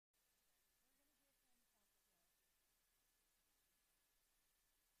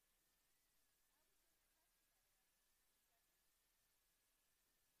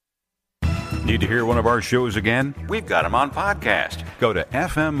Need to hear one of our shows again? We've got them on podcast. Go to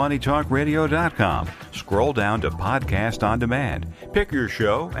fmmoneytalkradio.com. Scroll down to Podcast on Demand. Pick your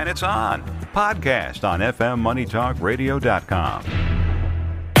show and it's on. Podcast on fmmoneytalkradio.com.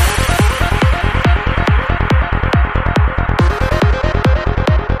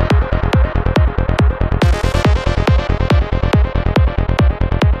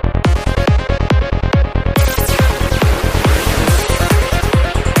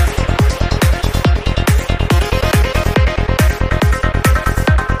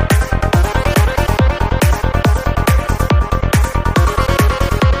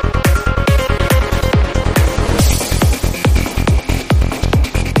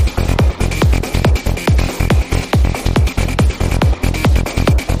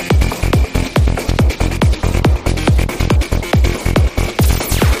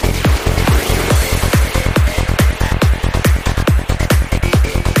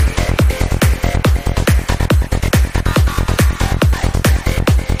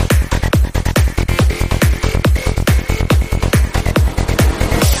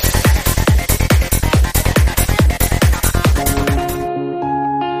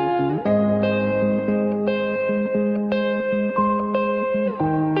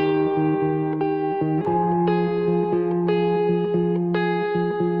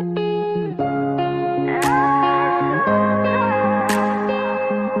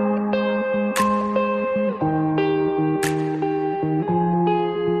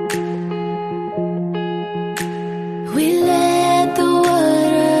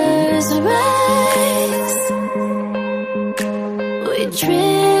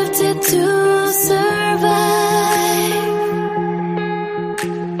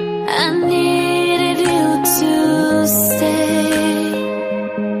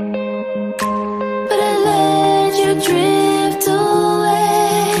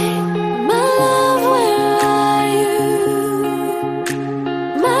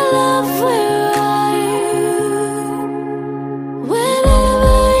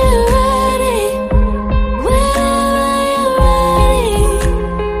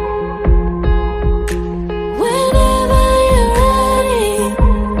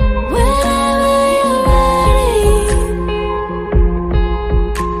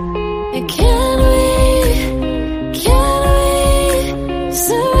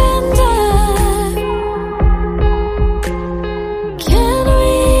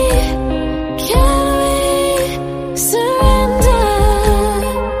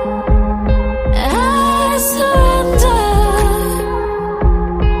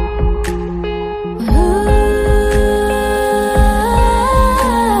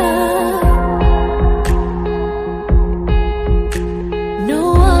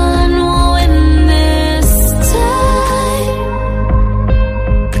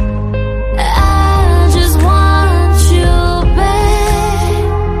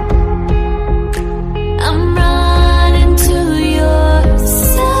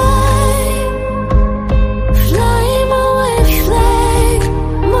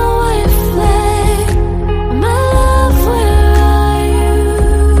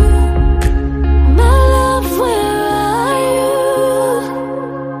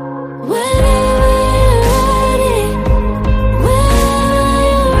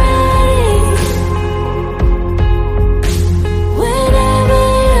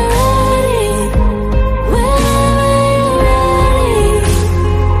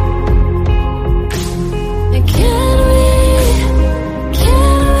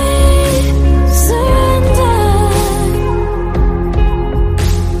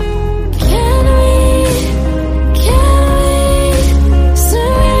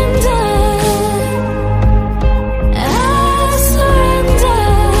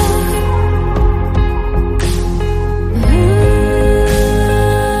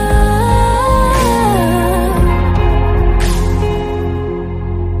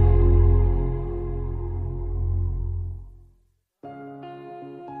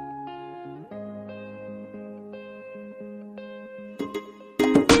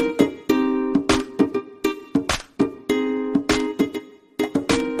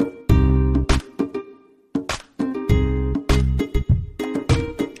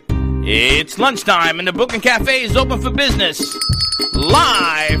 It's lunchtime and the Brooklyn Cafe is open for business.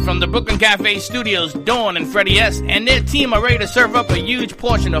 Live from the Brooklyn Cafe studios, Dawn and Freddie S. and their team are ready to serve up a huge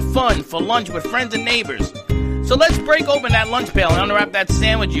portion of fun for lunch with friends and neighbors. So let's break open that lunch pail and unwrap that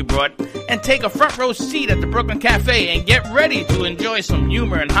sandwich you brought and take a front row seat at the Brooklyn Cafe and get ready to enjoy some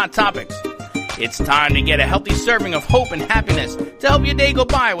humor and hot topics. It's time to get a healthy serving of hope and happiness to help your day go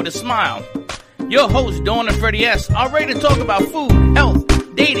by with a smile. Your hosts, Dawn and Freddie S., are ready to talk about food, health,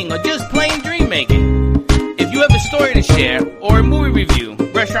 dating, or just plain dream making. If you have a story to share, or a movie review,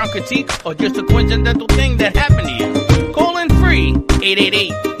 restaurant critique, or just a coincidental thing that happened to you, call in free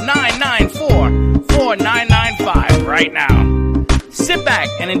 888-994-4995 right now. Sit back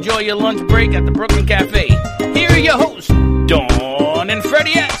and enjoy your lunch break at the Brooklyn Cafe. Here are your hosts, Dawn and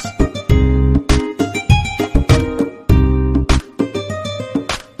Freddie S.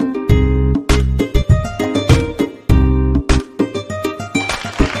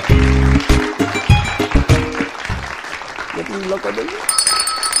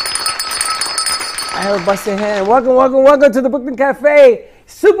 I have a busted hand. Welcome to the Brooklyn Cafe.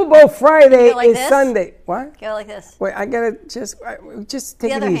 Super Bowl Friday like is this? Sunday. What? Go like this. Wait, I gotta just take The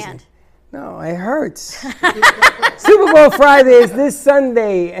it other easy. hand. No, it hurts. Super Bowl Friday is this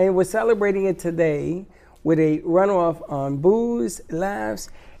Sunday, and we're celebrating it today with a runoff on booze, laughs,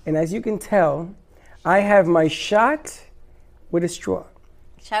 and as you can tell, I have my shot with a straw.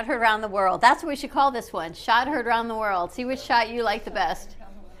 Shot heard around the world. That's what we should call this one. Shot heard around the world. See which shot you like the best.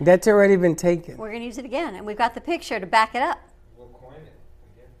 That's already been taken. We're going to use it again, and we've got the picture to back it up.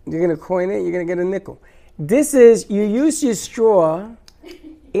 You're going to coin it, you're going to get a nickel. This is, you use your straw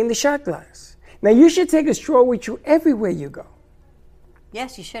in the shot glass. Now, you should take a straw with you everywhere you go.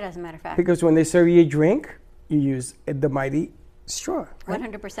 Yes, you should, as a matter of fact. Because when they serve you a drink, you use the mighty straw. Right?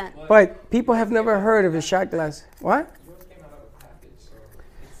 100%. But people have never heard of a shot glass. What?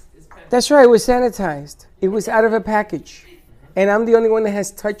 That's right, it was sanitized. It was out of a package. And I'm the only one that has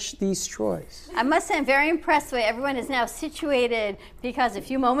touched these straws. I must say I'm very impressed with everyone is now situated, because a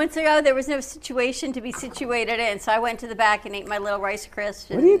few moments ago there was no situation to be situated in. So I went to the back and ate my little Rice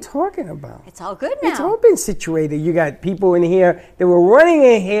Crisps. What are you talking about? It's all good now. It's all been situated. You got people in here that were running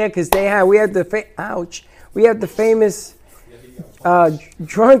in here because we had the famous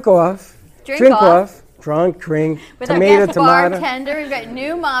drink off. Drink with tomato, our guest tomato. bartender. We've got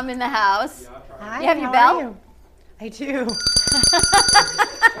new mom in the house. Hi, You have your how bell? are you? I do.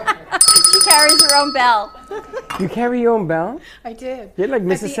 She carries her own bell. You carry your own bell? I did. You're like At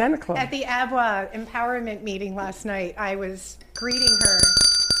Mrs. the- Santa Claus. At the ABWA empowerment meeting last night, I was greeting her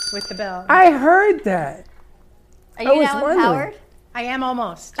with the bell. I heard that. Are I you was now wondering. empowered? I am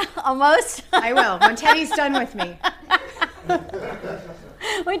almost. Almost? I will, when Teddy's done with me.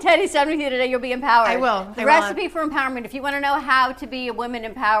 When Teddy's done with you today, you'll be empowered. I will. The I will. recipe for empowerment. If you want to know how to be a woman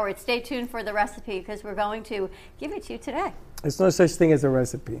empowered, stay tuned for the recipe, because we're going to give it to you today. There's no such thing as a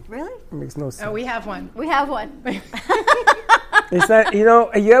recipe. Really? It makes no sense. Oh, we have one. We have one. It's not,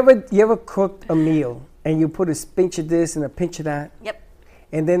 you ever cooked a meal and you put a pinch of this and a pinch of that? Yep.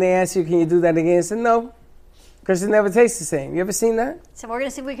 And then they ask you, can you do that again? I said, no, because it never tastes the same. You ever seen that? So we're going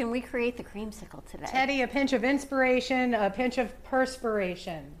to see if we can recreate the creamsicle today. Teddy, a pinch of inspiration, a pinch of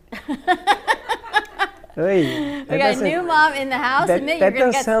perspiration. Hey, We got a new mom in the house. that- Admit that you're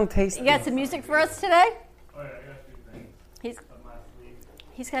gonna does sound tasty. You got some music for us today?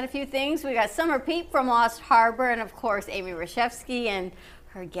 He's got a few things. We got Summer Peep from Lost Harbor, and of course Amy Reshevsky and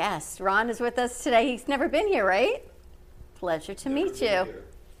her guest. Ron is with us today. He's never been here, right? Pleasure to meet you.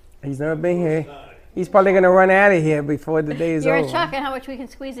 He's never been here. He's probably going to run out of here before the day is You're over. a shock at how much we can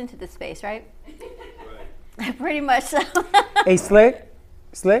squeeze into this space, right? Pretty much so. Hey, Slick,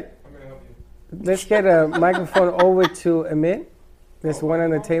 let's get a microphone over to Amit. There's one on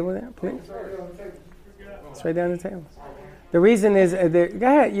the table there, please. It's right down the table. The reason is, go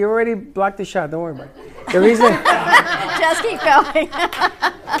ahead, you already blocked the shot, don't worry about it. The reason, Just keep going.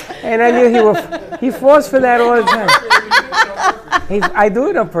 and I knew he falls for that all the time. I do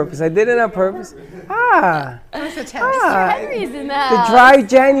it on purpose. I did it on purpose. It was a test. Henry's in The that. dry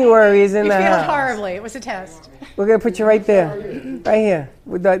January is in You the failed house. horribly. It was a test. We're going to put you right there, right here,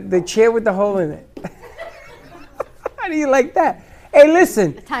 with the chair with the hole in it. How do you like that? Hey,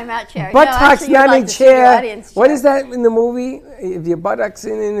 listen. Timeout chair. Buttocks actually, you'd not like in the studio chair. audience What chair. is that in the movie? If your buttocks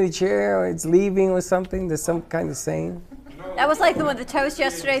in the chair or it's leaving or something, there's some kind of saying. That was like the one, the toast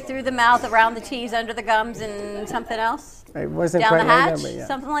yesterday, through the mouth, around the teeth, under the gums, and something else? It wasn't Down quite the like hatch? that, but yeah.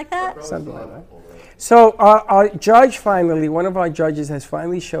 Something like that? Something like that. So our judge finally, one of our judges has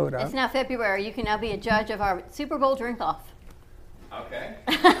finally showed up. It's now February. You can now be a judge of our Super Bowl drink-off. Okay.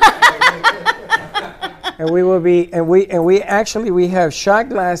 And we will be, and we actually have shot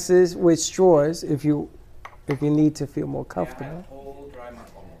glasses with straws if you need to feel more comfortable. I had a whole dry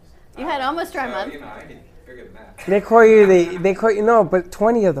month almost. You had almost dry So, month. you know, I can figure the math. They call you no, but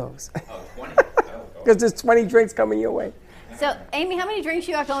 20 of those. Oh, 20. Because there's 20 drinks coming your way. So, Amy, how many drinks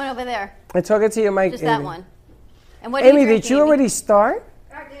you got going over there? I'm talking to your mic, Just Amy. that one. And what are Amy, you did drinking, you Amy? already start?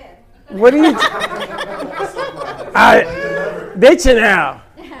 I did. What are you? Did you now?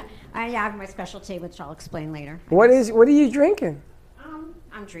 I have my specialty, which I'll explain later. What are you drinking?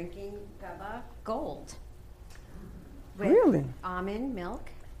 I'm drinking Bubba Gold. With Really? almond milk.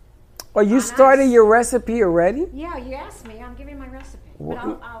 Oh, you On started ice. your recipe already? Yeah, you asked me. I'm giving my recipe. Wha-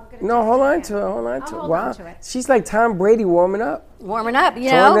 But I'll get No, taste hold on again. to it. Hold on I'll to it. hold Wow. on to it. She's like Tom Brady warming up. Warming up, you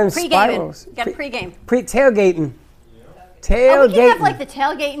Throwing know, them pre-gaming. spirals. Got a pre-game. Tailgating. Oh, Tailgating. we can have like the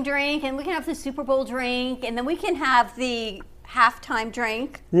tailgating drink, and we can have the Super Bowl drink, and then we can have the halftime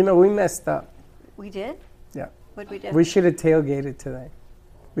drink. You know, we messed up. We did? Yeah. What did we do? We should have tailgated today.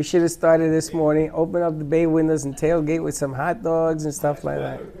 We should have started this morning, open up the bay windows and tailgate with some hot dogs and stuff like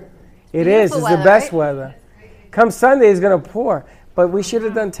that. It is. Beautiful It's weather, the best right? weather. Come Sunday, it's going to pour. But we should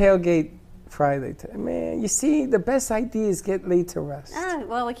have done tailgate Friday. Man, you see, the best ideas get laid to rest. Ah,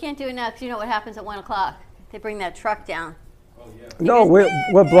 well, we can't do it now because you know what happens at 1 o'clock. They bring that truck down. No, we'll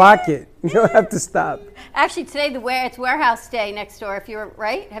block it. You don't have to stop. Actually, today it's warehouse day next door. If you're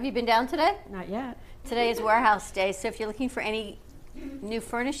right, have you been down today? Not yet. Today is warehouse day, so if you're looking for any new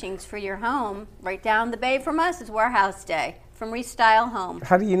furnishings for your home, right down the bay from us is warehouse day from Restyle Home.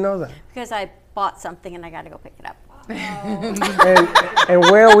 How do you know that? Because I bought something and I got to go pick it up. And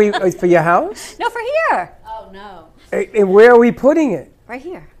where are we, for your house? No, for here. Oh, no. And where are we putting it? Right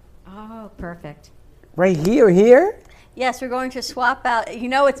here. Oh, perfect. Right here? Yes, we're going to swap out. You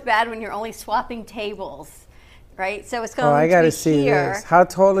know it's bad when you're only swapping tables, right? So it's going Oh, I to got be to see here. this. How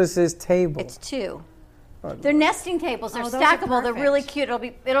tall is this table? It's 2. Oh, They're nesting tables. They're Oh, those are stackable. They're really perfect. cute.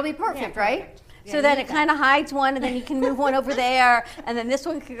 It'll be perfect, Yeah, right? perfect. So Yeah, then you it need kind of hides one, and then you can move one over there, and then this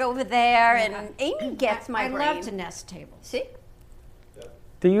one could go over there. And Amy gets my I brain. love to nest tables. See?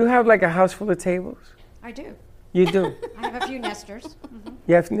 Do you have like a house full of tables? I do. You do. I have a few nesters.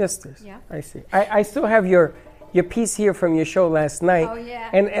 You have nesters. Yeah. I see. I still have your piece here from your show last night. Oh, yeah.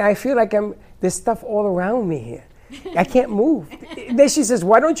 And I feel like there's stuff all around me here. I can't move. Then she says,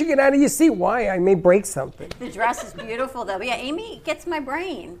 "Why don't you get out of your seat?" Why? I may break something. The dress is beautiful, though. But yeah, Amy gets my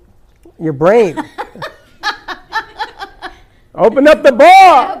brain. Your brain. Open up the I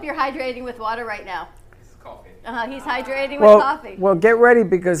bar. hope you're hydrating with water right now. This is coffee. He's hydrating Well, with coffee. well, get ready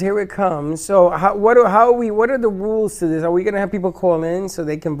because here it comes. So, what are the rules to this? Are we going to have people call in so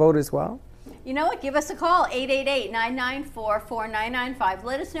they can vote as well? You know what? Give us a call, 888-994-4995.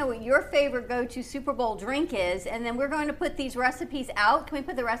 Let us know what your favorite go-to Super Bowl drink is, and then we're going to put these recipes out. Can we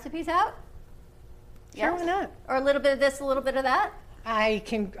put the recipes out? Sure, why not? Or a little bit of this, a little bit of that? I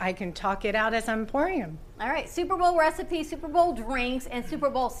can talk it out as I'm pouring them. All right, Super Bowl recipes, Super Bowl drinks, and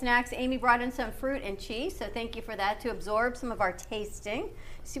Super Bowl snacks. Amy brought in some fruit and cheese, so thank you for that to absorb some of our tasting.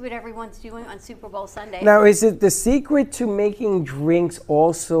 See what everyone's doing on Super Bowl Sunday. Now, is it the secret to making drinks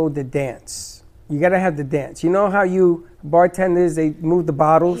also the dance? You got to have the dance. You know how bartenders, they move the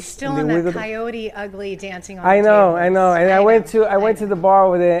bottles? He's still and on they that wiggle the- Coyote Ugly dancing on I the know, tables. I know. And I went know. to the bar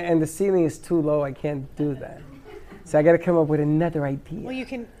over there, and the ceiling is too low. I can't do that. So I got to come up with another idea. Well, you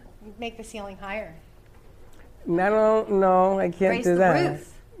can make the ceiling higher. No, I can't Raise do the that.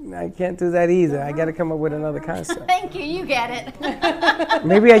 roof. I can't do that either. I got to come up with another concept. Thank you, you get it.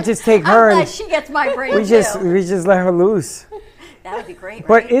 Maybe I just take I'm her glad and she gets my brain we too. just let her loose. That would be great,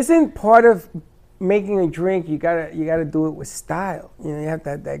 But right? isn't part of making a drink you gotta do it with style? You know, you have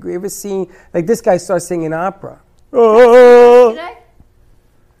that. You ever seen like this guy starts singing opera? Oh, Today?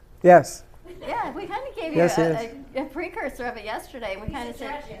 yes. Yeah, we kind of gave you Yes, a, yes. a precursor of it yesterday. We kind of said,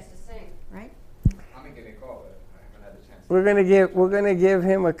 has to sing, right? I'm gonna give you a call, but I haven't had the chance. We're gonna give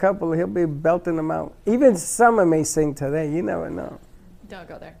him a couple. He'll be belting them out. Even Summer may sing today. You never know. Don't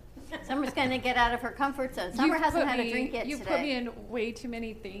go there. Summer's going to get out of her comfort zone. Summer You've hasn't put had a me- drink yet You've today. put me in way too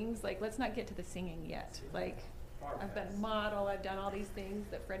many things. Like, let's not get to the singing yet. Like, I've been a model. I've done all these things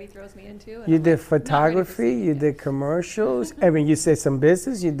that Freddie throws me into. And You I'm did like, not ready for photography. singing You yet. did commercials. I mean, you said some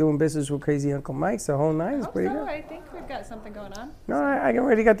business. You're doing business with Crazy Uncle Mike's. The whole nine is Hope pretty so. good. I think we've got something going on. No, I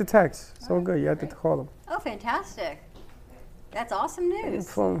already got the text. So good. You have to call him. Oh, fantastic. That's awesome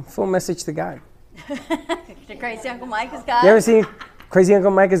news. Full message to God. The crazy Uncle Mike is God. You ever seen Crazy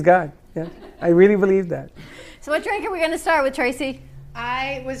Uncle Mike is God? Yeah, I really believe that. So what drink are we going to start with, Tracy?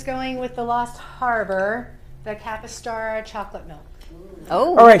 I was going with the Lost Harbor, the Capistara chocolate milk.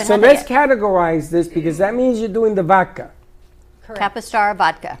 Oh, All right, so let's categorize this because that means you're doing the vodka. Correct. Capistara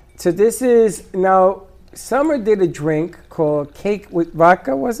vodka. So this is now. Summer did a drink called Cake with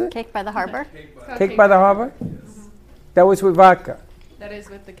Vodka. Was it Cake by the Harbor. Cake by the Harbor? That was with vodka. That is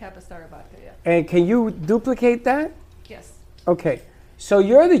with the Capistara vodka, yeah. And can you duplicate that? Yes. Okay, so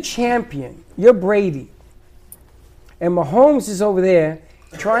you're the champion. You're Brady. And Mahomes is over there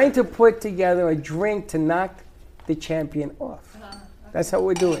trying to put together a drink to knock the champion off. That's how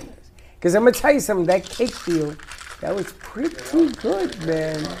we're doing this. Because I'm going to tell you something, that cake deal, that was pretty good,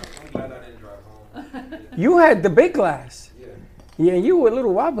 man. I'm glad I didn't drive home. You had the big glass. Yeah. Yeah, you were a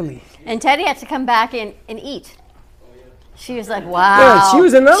little wobbly. And Teddy had to come back and eat. She was like, wow. Yeah, she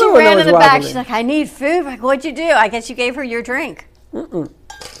was another she one that ran was in the back. wobbly. She's like, I need food. I'm like, what'd you do? I guess you gave her your drink.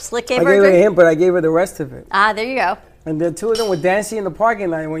 Slick gave I her a gave her drink. him, but I gave her the rest of it. Ah, there you go. And the two of them were dancing in the parking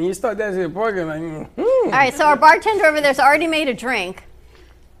lot. When you start dancing in the parking lot, All right, so our bartender over there's already made a drink.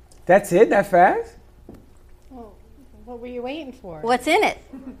 that's it? That fast? What were you waiting for? What's in it?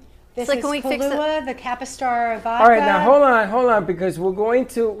 This like, is can we fix it? Kahlua, the Capistara vodka. All right, now hold on, because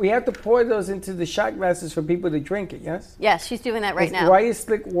we have to pour those into the shot glasses for people to drink it, yes? Yes, she's doing that right now. Why is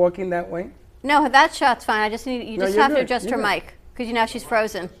Slick walking that way? No, that shot's fine. I just need you No, just you're have to good. adjust You're her good. mic because you know she's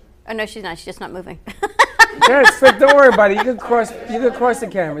frozen. Oh no, she's not. She's just not moving. Yeah, Slick, don't worry about it. You can cross the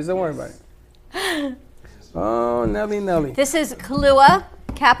cameras. Don't worry about it. Oh, Nelly. This is Kahlua,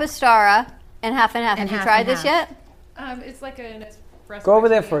 Capistara, and half and half. And Have you half tried and this half. yet? It's like an espresso. Go over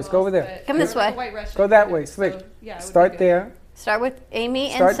there martini first, go almost, over there. but Come this it's way. a white Russian. Go that way, Slick. So, yeah, it would be Start good. there. Start with Amy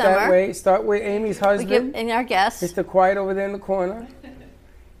and Start Summer. that way. Start with Amy's We give husband, and our guests. Mr. Quiet over there in the corner.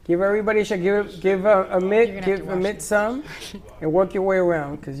 Give everybody a shot. Give a mitt. Give a mitt some, and work your way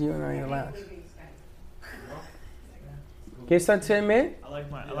around because you and I are last. Give some to a mitt. I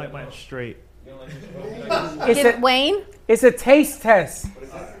like mine straight. Wayne, It's a taste test.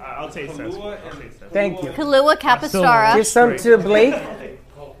 I'll taste that. Thank you. Kahlua, Capistara. Give some to Blake.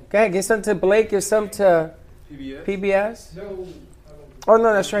 Go ahead. Give some to Blake. Give some to PBS. Oh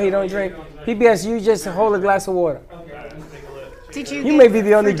no, that's right. He don't drink. PBS, you just hold a glass of water. Did you? You may be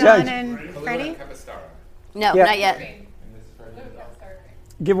the only for Don judge. and Freddie? No, Yeah. not yet.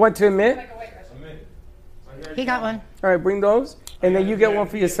 Give one to a mitt. He got one. All right, bring those, and then you get one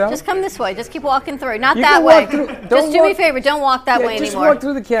for yourself. Just come this way. Just keep walking through. Not You that can way. walk through- Just don't do me a walk- favor. Don't walk that Yeah, way just anymore. walk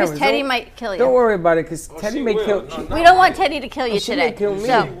through the cameras. Because Teddy Don't- might kill you. Don't worry about it, because Teddy may kill. We don't want Teddy to kill you she may today. kill me.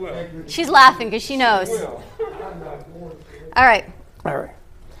 So she's laughing because she knows. All right. All right.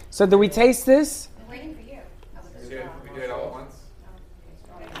 So do we taste this? We do it all at once.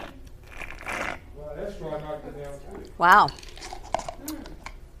 Wow.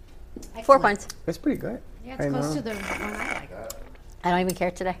 4 points. That's pretty good. Yeah, I it's close know. to the one I like. I don't even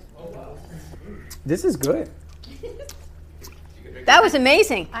care today. This is good. That was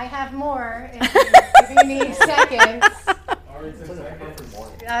amazing. I have more if you need seconds.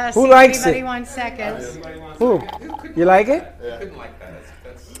 Who See if likes anybody it? wants seconds. Who? You like it? Couldn't like that.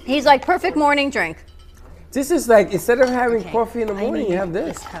 That's He's like perfect morning drink. This is like, instead of having coffee in the morning, you have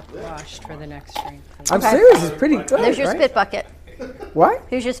this. Cup washed for the next drink. I'm serious. It's pretty good. There's your right? spit bucket. What?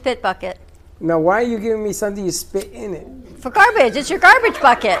 Here's your spit bucket. Now, why are you giving me something you spit in it? For garbage. It's your garbage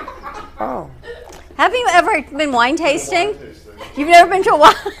bucket. Oh. Have you ever been wine tasting? You've never been to a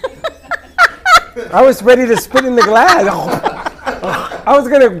wine? I was ready to spit in the glass. I was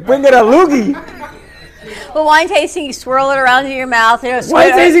going to bring it a loogie. Well, wine tasting, you swirl it around in your mouth. You know,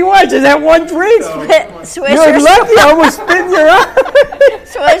 Why tasting what? Just have one drink? Swish You're or lucky I almost spit in your eye.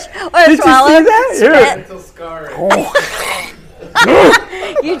 swish or Did you swallow. see that? Here. Spit. still scarring.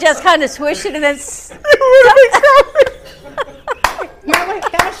 You just kind of swish it and then.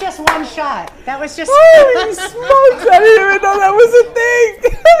 That was just one shot. That was just. Holy smokes, I didn't even know that was a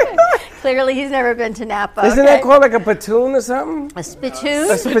thing. Clearly, he's never been to Napa. Isn't okay? that called like a platoon or something? A spittoon?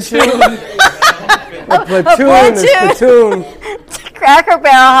 A spittoon? A platoon, a platoon. spittoon. Cracker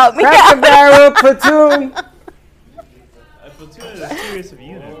Barrel, help me Cracker out. Barrel, platoon. A platoon is a series of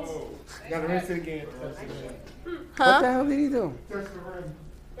units. What the hell did he do?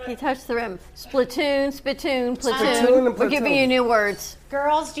 He touched the rim. Splatoon, spittoon, platoon. Spittoon and We're giving platoon. you new words.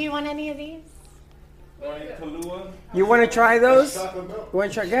 Girls, do you want any of these? You want to try those? You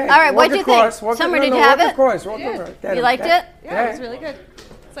want to try? Go ahead. All right, Walk what'd you across, think? walk Summer, no, did no, you have walk it? Across, walk across. Get You him, liked get it? him. Yeah, it was really good.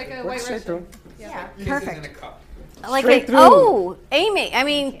 It's like a Walk white straight Russian. through. Yeah, Kisses in a perfect. cup. I like Straight it. through. Oh,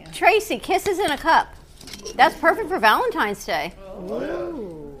 Amy, Tracy, kisses in a cup. That's perfect for Valentine's Day.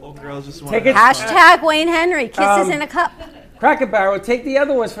 Little girls just want Take to it. Hashtag Wayne Henry, kisses in a cup. Cracker Barrel, take the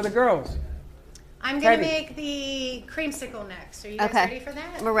other ones for the girls. I'm going to Teddy. make the creamsicle next. Are you guys Okay. ready for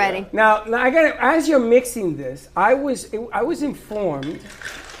that? We're ready. Now I got as you're mixing this, I was informed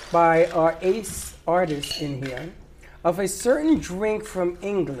by our ace artist in here of a certain drink from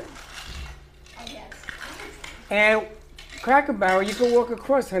England. And Cracker Barrel, you can walk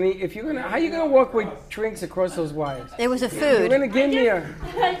across, honey. If you're gonna, how you gonna walk with drinks across those wires? It was a You're food. gonna give me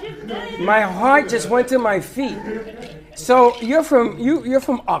a. My heart just went to my feet. So you're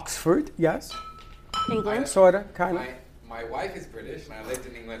from Oxford, yes? England. Sorta, kind of. My wife is British, and I lived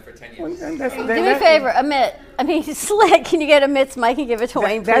in England for 10 years. And that's, Do me a favor, Slick, can you get Amit's mic and give it to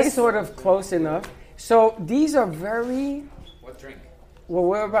Wayne, That's please? sort of close enough. So these are very. What drink? Well,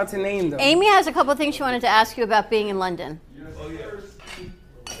 we're about to name them. Amy has a couple things she wanted to ask you about being in London. Oh,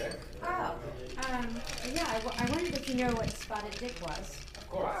 yeah, I wondered if you know what spotted dick was. Of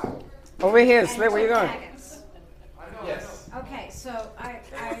course. Over here, And Slit, where you going? faggots. Yes. Okay, so I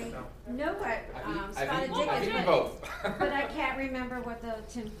know what spotted I've dick is, eaten both. but I can't remember what the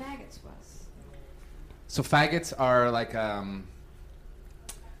tin faggots was. So faggots are like a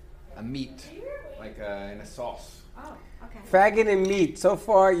meat, like in a sauce. Oh, okay. Faggot and meat. So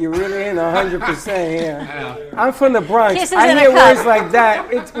far, you're really in 100% here. I know. I'm from the Bronx. Kisses I in a hear cup. words like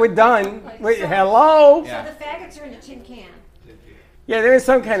that. We're done. Wait, hello? Yeah. So the faggots are in a tin can. Yeah, there is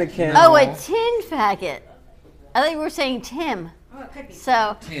some kind of can. Oh, a tin faggot. I thought you were saying Tim. Oh, it could be.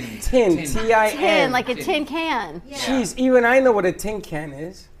 So, Tin, tin, T-I-N. like a tin can. Yeah. Jeez, even I know what a tin can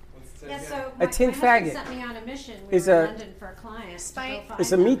is. Yeah, so A tin my husband faggot sent me on a mission. We is were a- in London for a client. Spike.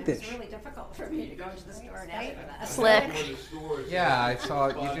 It's a meat dish. It's really difficult for me to go to the store and ask for that. Slick. Yeah, I saw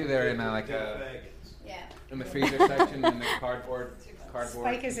usually they're in Yeah. in the freezer section in the cardboard.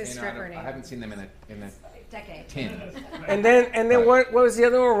 Spike is his container. stripper name. I haven't seen them in a Decade. tin. And then what was the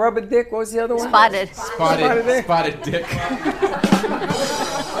other one? Rubber dick? What was the other one? Spotted. Spotted dick.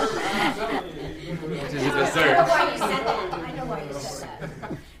 Which is a I know dessert. why you said that. I know why you said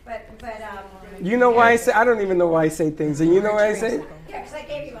that. But You know why I say? I don't even know why I say things. And you know why I say? yeah, because I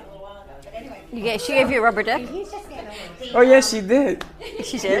gave you one a little while ago. But anyway. She gave you a rubber dick? He's just getting a little deep. Oh yes, she did.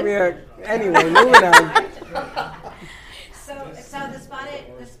 She Give me did? anyway, moving on. So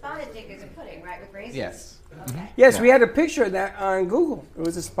the spotted dick is a pudding, right, with raisins? Yes. Okay. Yes, we had a picture of that on Google. It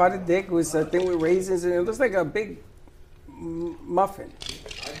was a spotted dick. It was a thing with raisins, and it looks like a big muffin.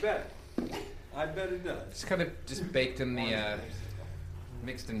 I bet it does. It's kind of just baked in the,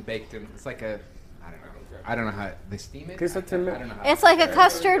 mixed and baked in. It's like a, I don't know how they steam it. Kiss it to me. I don't know how. It's like a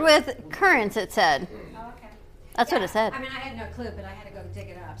custard with currants, it said. Oh, okay. That's what it said. I mean, I had no clue, but I had to go dig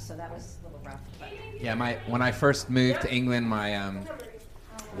it up, so that was a little rough. But Yeah, when I first moved to England, my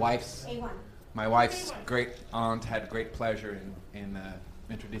wife's great aunt had great pleasure in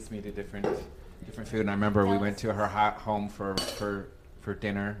introducing me to different food. And I remember we went to her home for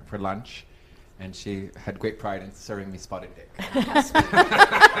dinner, for lunch, and she had great pride in serving me spotted dick.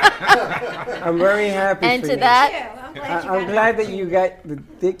 I'm very happy And for to you. that, I'm glad that you got the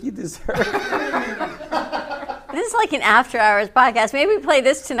dick you deserve. this is like an after-hours podcast. Maybe we play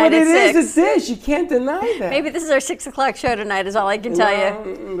this tonight But at it 6. is a dish. You can't deny that. Maybe this is our 6 o'clock show tonight is all I can tell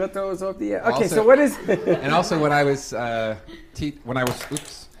you. No, that throws off the air. Okay, Also- so what is? And also when I was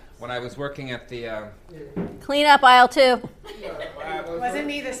when I was working at the Clean up aisle 2. Wasn't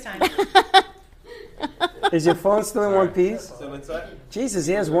me this time. Is your phone still in one piece? Still inside? Jesus,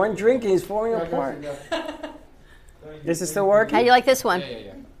 he has one drink and he's falling apart. Is it still working? How do you like this one?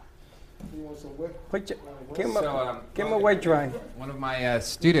 yeah. Give him So, a wet dry. one of my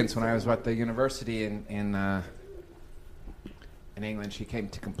students, when I was at the university in England, she came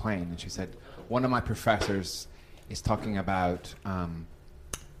to complain, and she said, one of my professors is talking about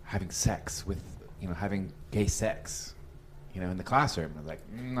having sex with, having gay sex, in the classroom. I was like,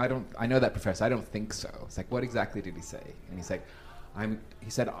 I know that, professor. I don't think so. It's like, what exactly did he say? And he's like, he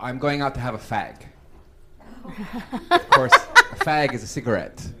said, I'm going out to have a fag. Of course, a fag is a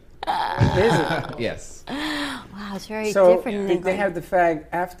cigarette. Is it? Yes. Wow, it's very So different in did they England. have the fag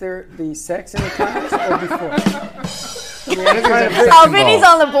after the sex in the class or before? Oh, Vinny's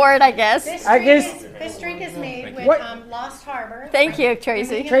on the board, I guess. This drink is made with What? Lost Harbor. Thank you,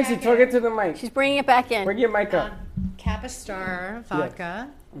 Tracy. Tracy, talk it to the mic. She's bringing it back in. Bring your mic up. Capistar vodka,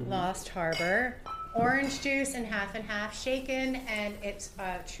 Lost Harbor, orange juice and half shaken, and it's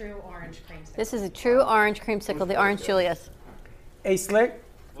a true orange creamsicle. This is a true orange creamsicle, the Orange Julius. Hey, Slick,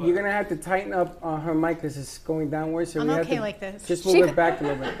 you're going to have to tighten up her mic because it's going downwards. So I'm we have okay to like this. Just move it back a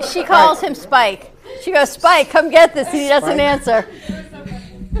little bit. She calls him Spike. She goes, Spike, come get this. He doesn't answer.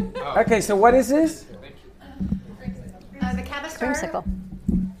 Okay, so what is this? The Capistar, Creamsicle.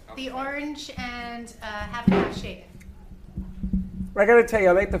 the orange, and half shaken. I got to tell you,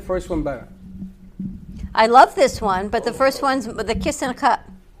 I like the first one better. I love this one, but the first one's the kiss in a cup.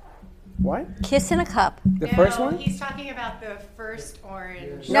 What? Kiss in a cup. The first one? He's talking about the first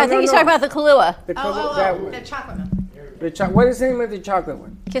orange. No, I think he's talking about the Kahlua. The that one. The chocolate milk. What is the name of the chocolate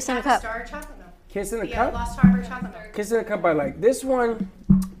one? Kiss in a cup. Capistar chocolate milk. Kiss in a The cup? Lost Harbor chocolate milk. Kiss in a cup I like. This one,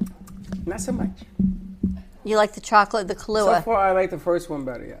 not so much. You like the chocolate, the So Kahlua. far, I like the first one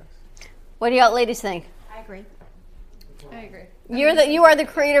better, yes. What do y'all ladies think? I agree. I agree. You are the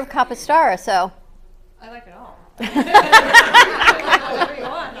creator of Capistara, so. I like it all. Whatever you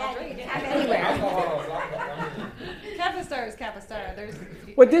want. Yeah, you can have anywhere. Capistar is Capistar. There's.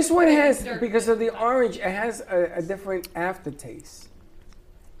 Well, this one has, because of the orange, it has a different aftertaste.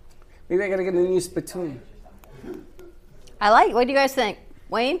 Maybe I gotta get a new spittoon. I like it. What do you guys think?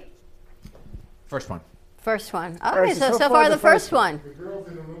 Wayne? First one. First one. Okay, First, so far the first one.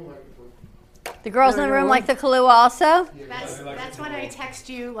 The girls in the room like the Kahlua also? That's when I text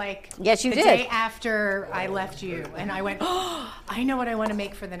you Yes, you the did. day after I left you, and I went, oh, I know what I want to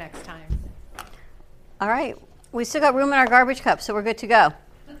make for the next time. All right. We still got room in our garbage cup, so we're good to go. All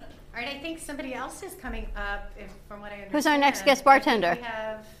right, I think somebody else is coming up, from what I understand. Who's our next guest bartender? We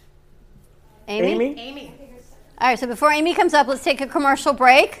have Amy? Amy. All right, so before Amy comes up, let's take a commercial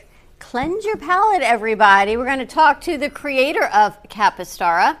break. Cleanse your palate, everybody. We're going to talk to the creator of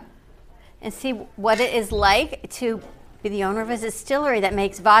Capistara and see what it is like to be the owner of a distillery that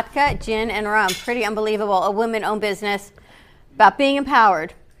makes vodka, gin, and rum. Pretty unbelievable. A women-owned business about being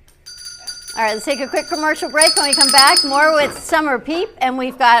empowered. All right, let's take a quick commercial break. When we come back, more with Summer Peep, and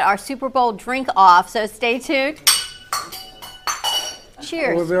we've got our Super Bowl drink off, so stay tuned.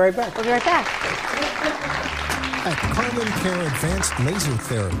 Cheers. We'll be right back. We'll be right back. At Carmen Care Advanced Laser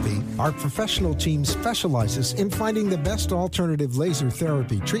Therapy, our professional team specializes in finding the best alternative laser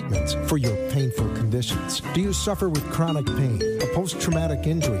therapy treatments for your painful conditions. Do you suffer with chronic pain, a post-traumatic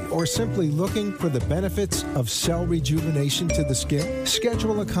injury, or simply looking for the benefits of cell rejuvenation to the skin?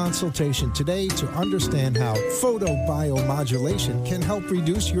 Schedule a consultation today to understand how photobiomodulation can help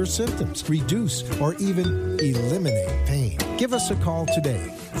reduce your symptoms, reduce or even eliminate pain. Give us a call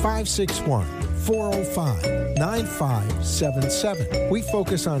today, 561-405-9577. We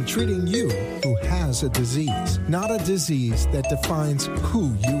focus on treating you who has a disease, not a disease that defines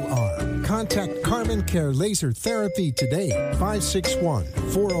who you are. Contact Carmen Care Laser Therapy today,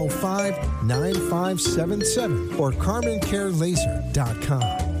 561-405-9577 or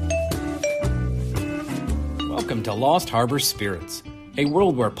CarmenCareLaser.com. Welcome to Lost Harbor Spirits, a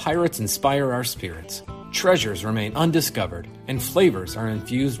world where pirates inspire our spirits. Treasures remain undiscovered, and flavors are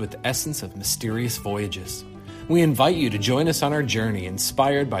infused with the essence of mysterious voyages. We invite you to join us on our journey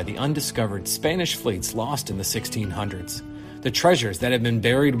inspired by the undiscovered Spanish fleets lost in the 1600s, the treasures that have been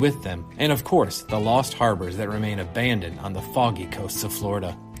buried with them, and of course, the lost harbors that remain abandoned on the foggy coasts of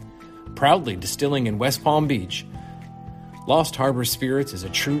Florida. Proudly distilling in West Palm Beach, Lost Harbor Spirits is a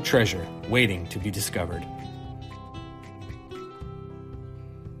true treasure waiting to be discovered.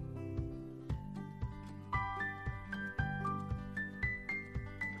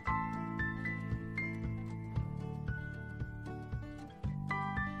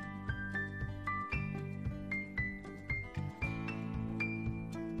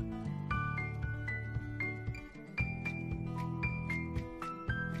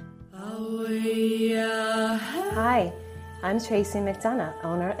 Hi, I'm Tracy McDonough,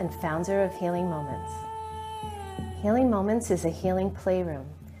 owner and founder of Healing Moments. Healing Moments is a healing playroom,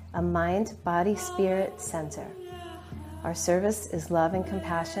 a mind, body, spirit center. Our service is love and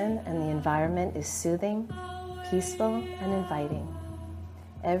compassion, and the environment is soothing, peaceful, and inviting.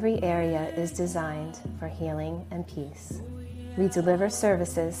 Every area is designed for healing and peace. We deliver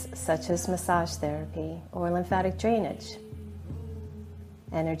services such as massage therapy or lymphatic drainage,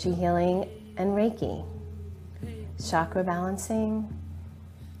 energy healing and Reiki, chakra balancing,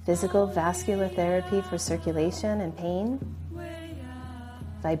 physical vascular therapy for circulation and pain,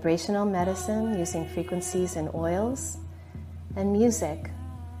 vibrational medicine using frequencies and oils, and music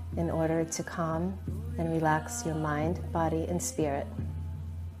in order to calm and relax your mind, body, and spirit.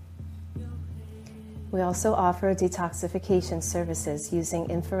 We also offer detoxification services using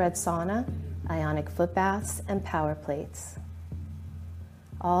infrared sauna, ionic foot baths, and power plates.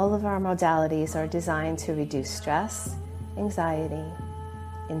 All of our modalities are designed to reduce stress, anxiety,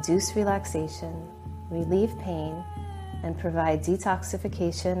 induce relaxation, relieve pain, and provide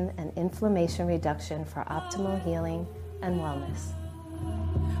detoxification and inflammation reduction for optimal healing and wellness.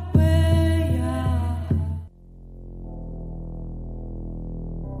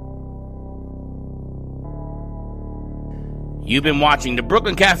 You've been watching the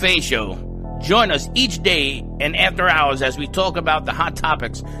Brooklyn Cafe Show. Join us each day and after hours as we talk about the hot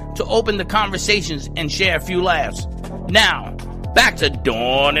topics to open the conversations and share a few laughs. Now, back to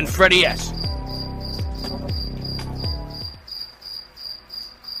Dawn and Freddie S.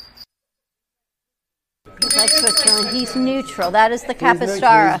 He's like Switzerland. He's neutral. That is the He's neutral,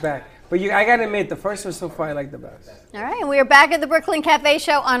 Capistara. he's back. But I gotta admit, the first one so far I like the best. All right, we are back at the Brooklyn Cafe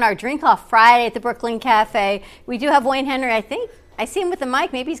Show on our Drink Off Friday at the Brooklyn Cafe. We do have Wayne Henry, I think. I see him with the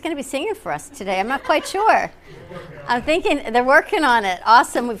mic. Maybe he's going to be singing for us today. I'm not quite sure. I'm thinking they're working on it.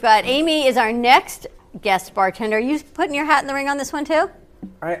 Awesome. We've got Amy is our next guest bartender. Are you putting your hat in the ring on this one too?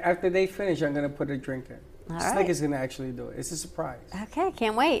 After they finish, I'm going to put a drink in. All Slick right. is going to actually do it. It's a surprise. Okay,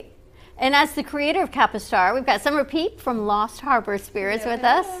 can't wait. And as the creator of Capistara, we've got Summer Peep from Lost Harbor Spirits with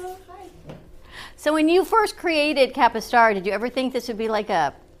us. So when you first created Capistara, did you ever think this would be like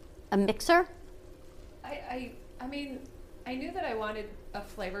a mixer? I mean, I knew that I wanted a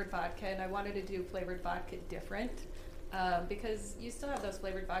flavored vodka, and I wanted to do flavored vodka different because you still have those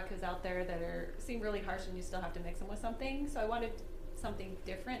flavored vodkas out there that seem really harsh, and you still have to mix them with something. So I wanted something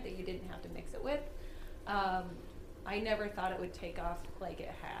different that you didn't have to mix it with. I never thought it would take off like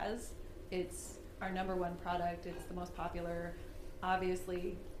it has. It's our #1 product. It's the most popular.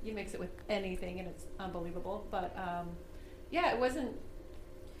 Obviously, you mix it with anything, and it's unbelievable. But yeah, it wasn't,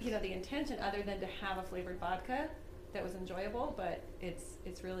 the intention other than to have a flavored vodka that was enjoyable. But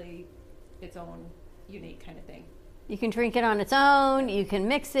it's really its own unique kind of thing. You can drink it on its own. You can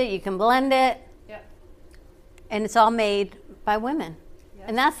mix it. You can blend it. Yep. And it's all made by women. Yep.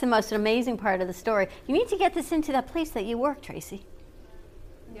 And that's the most amazing part of the story. You need to get this into that place that you work, Tracy.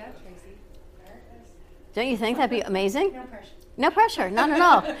 Yeah, Tracy. Don't you think that'd be amazing? No pressure. No pressure, not at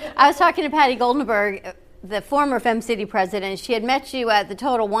all. I was talking to Patty Goldenberg, the former Fem City president. She had met you at the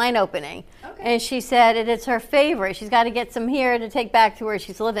Total Wine opening. Okay. And she said it's her favorite. She's got to get some here to take back to where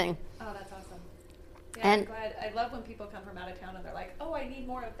she's living. Oh, that's awesome. Yeah, I'm glad. I love when people come from out of town and they're like, oh, I need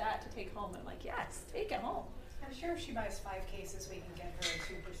more of that to take home. And I'm like, yes, take it home. I'm sure if she buys 5 cases, we can get her a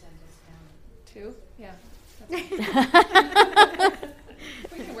 2% discount. 2? Yeah.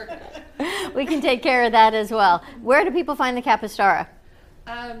 We can work it out. We can take care of that as well. Where do people find the Capistara?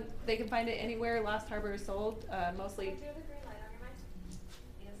 They can find it anywhere Lost Harbor is sold, mostly.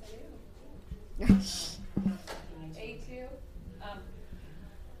 Yes, I do.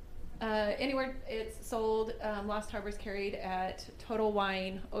 A2. Anywhere it's sold. Lost Harbor's carried at Total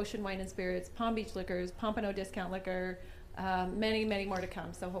Wine, Ocean Wine and Spirits, Palm Beach Liquors, Pompano Discount Liquor, many, many more to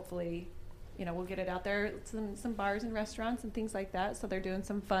come. So hopefully, we'll get it out there. Some bars and restaurants and things like that. So they're doing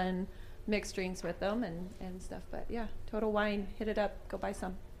some fun mixed drinks with them and stuff. But yeah, Total Wine, hit it up. Go buy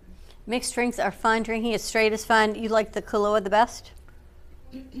some. Mixed drinks are fun. Drinking it straight is fun. You like the Kahlua the best?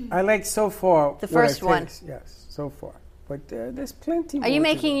 I like so far. The first one. Yes, so far. But there's plenty more. Are you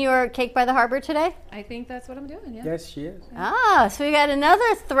making your cake by the harbor today? I think that's what I'm doing, yeah. Yes, she is. Ah, so we got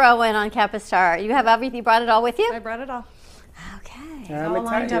another throw-in on Capistara. You have everything. You brought it all with you? I brought it all. Okay. I'm going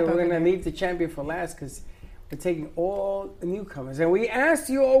to tell you, we're going to leave the champion for last because we're taking all the newcomers. And we asked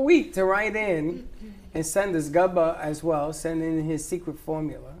you all week to write in and send us Gubba as well, send in his secret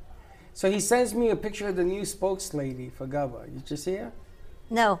formula. So he sends me a picture of the new spokeslady for Gubba. Did you see her?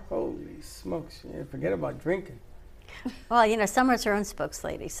 No. Holy smokes. Yeah, forget about drinking. Well, Summer's her own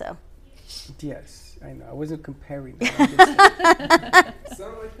spokeslady, so. Yes, I know. I wasn't comparing.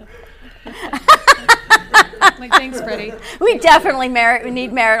 Like, thanks, Freddie. We definitely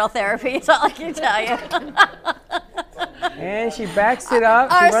need marital therapy. That's all I can tell you. And she backs it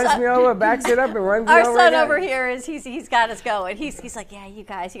up. She runs me over, backs it up, and runs me over. Our son over here he's got us going. He's like, yeah, you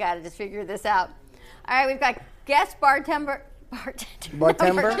guys, you got to just figure this out. All right, we've got guest bartender.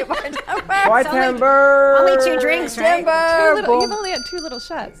 Bartender. Only 2 drinks, right? You've only had 2 little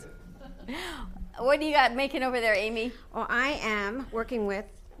shots. What do you got making over there, Amy? Well, I am working with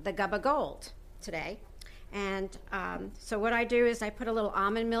the Gubba Gold today. And so what I do is I put a little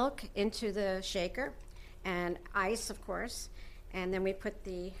almond milk into the shaker and ice, of course. And then we put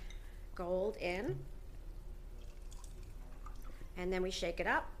the gold in. And then we shake it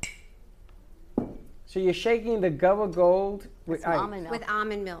up. So you're shaking the Gubba Gold with ice? Almond milk. With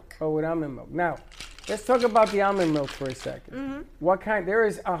almond milk. Oh, with almond milk. Now, let's talk about the almond milk for a second. Mm-hmm. What kind? There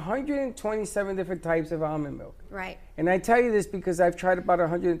is 127 different types of almond milk. Right. And I tell you this because I've tried about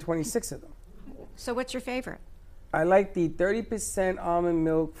 126 of them. So what's your favorite? I like the 30% almond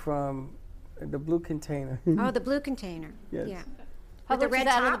milk from the blue container. Oh, the blue container. Yes. Yeah. With the red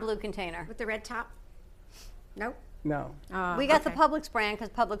top? Out of the blue container. With the red top? Nope. No. We got the Publix brand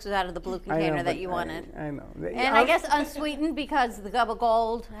because Publix was out of the blue container that you wanted. I know. And I guess unsweetened because the Gubba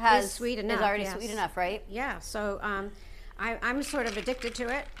Gold is sweet enough. Is already sweet enough, right? Yeah. So I'm sort of addicted to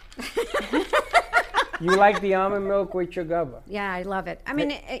it. You like the almond milk with your Gubba? Yeah, I love it. I mean,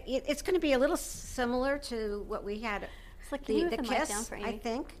 it's going to be a little similar to what we had. It's like, the Kiss, I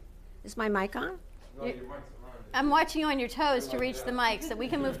think. Is my mic on? No, your mic's on. I'm watching you on your toes to reach the mic, so we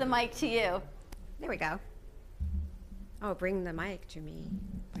can move the mic to you. There we go. Oh, bring the mic to me.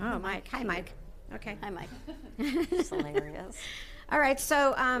 Oh, Mike. Hi, Mike. Okay. Hi, Mike. It's hilarious. All right,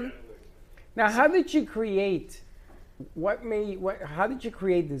 so. Now, how did you create? How did you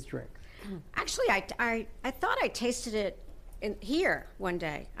create this drink? Actually, I thought I tasted it here one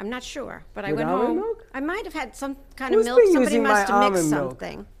day. I'm not sure, but I With went almond home. Milk? I might have had some kind Who's of milk. been Somebody using must my have mixed almond milk?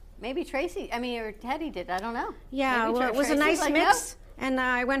 something. Maybe Tracy. Or Teddy did. I don't know. Yeah, Maybe well, it was a Tracy's nice like, mix, and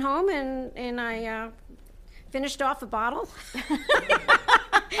I went home and I finished off a bottle.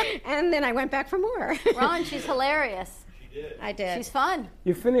 And then I went back for more. Ron, she's hilarious. I did. She's fun.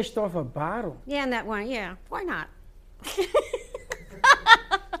 You finished off a bottle. Yeah, and that one, yeah. Why not?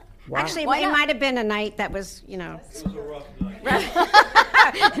 Wow. Actually, Why it not? might have been a night that was, you know. It was a rough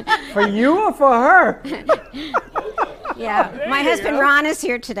night. For you or for her? Yeah, my husband Ron is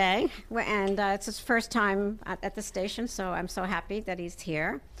here today, and it's his first time at the station, so I'm so happy that he's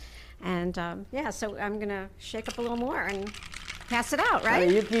here. And yeah, so I'm gonna shake up a little more and pass it out, right?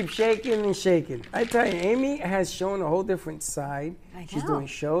 You keep shaking and shaking. I tell you, Amy has shown a whole different side. She's know. doing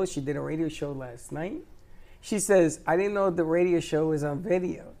shows. She did a radio show last night. She says, I didn't know the radio show was on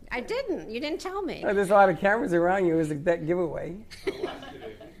video. I didn't. You didn't tell me. Oh, there's a lot of cameras around you. It was like that giveaway.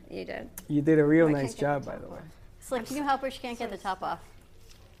 You did. You did a real nice job, by the way. Slick, can you help her? She can't get the top off.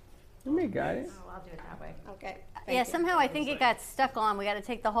 You may got it. Oh, I'll do it that way. Okay. Yeah, somehow I think it got stuck on. We got to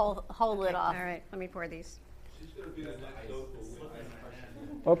take the whole lid off. All right, let me pour these. She's going to be the next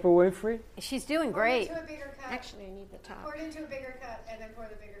Oprah Winfrey. Oprah Winfrey? She's doing great. Pour it into a bigger cup. Actually, I need the top. Pour it into a bigger cup and then pour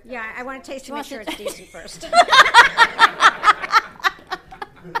the bigger cup. Yeah, I want to taste to make sure it's decent first.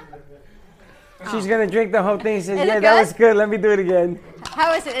 She's going to drink the whole thing. She says, Is it yeah, that good? was good. Let me do it again.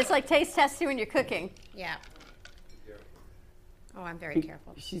 How is it? It's like taste testing when you're cooking. Yeah. Oh, I'm very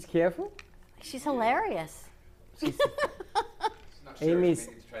careful. She's careful? She's hilarious.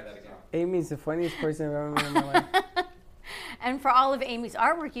 Amy's the funniest person I've ever met in my life. And for all of Amy's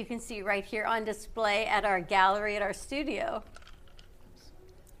artwork, you can see right here on display at our gallery at our studio.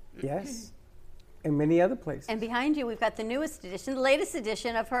 Yes. And many other places. And behind you, we've got the newest edition, the latest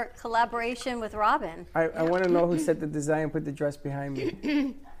edition of her collaboration with Robin. I want to know who set the design and put the dress behind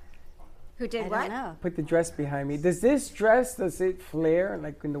me. Who did I what? don't know. Put the dress behind me. Does this dress, does it flare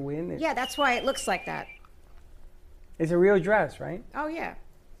like in the wind? Yeah, that's why it looks like that. It's a real dress, right? Oh, yeah.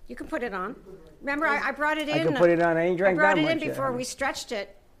 You can put it on. Remember, I brought it in. I can put it on. I ain't drank I brought that it in much yet, before honey. we stretched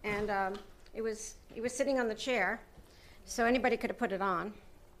it, and it was sitting on the chair, so anybody could have put it on.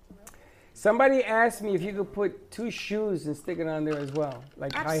 Somebody asked me if you could put 2 shoes and stick it on there as well,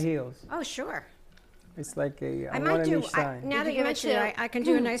 like high heels. Oh, sure. It's like a I one might on do. each side. Now Did that you you give it mention to- it, I can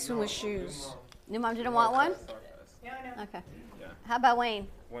do a nice one with shoes. New mom didn't want one? No, no. Okay. How about Wayne?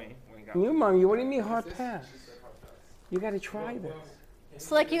 Wayne got New mom, what do you mean hard pass? You got to try this.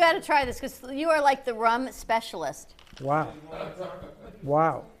 Slick, you got to try this because you are like the rum specialist. Wow.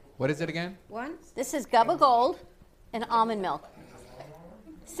 Wow. What is it again? One? This is Gubba Gold and almond milk.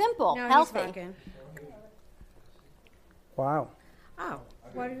 Simple, No, healthy. he's vodka. Wow. Oh,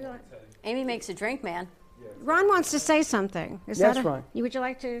 what do you like? Amy makes a drink, man. Ron wants to say something. Is Yes, that Ron. Would you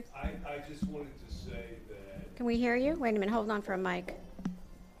like to? I just wanted to say that Can we hear you? Wait a minute. Hold on for a mic.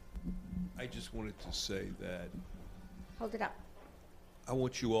 I just wanted to say that Hold it up. I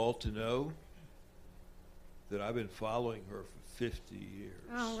want you all to know that I've been following her for 50 years.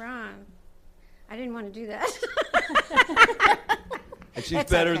 Oh, Ron. I didn't want to do that. And she's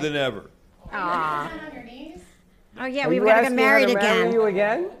It's better okay. than ever. Aw. On your knees? Oh, yeah, Are we you were going to asking get her married to marry again. you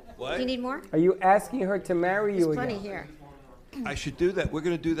again? What? Do you need more? Are you asking her to marry There's you plenty again? here. I should do that. We're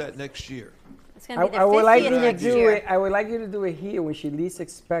going to do that next year. It's going to be their I would like 50th you to next do year. it. I would like you to do it here when she least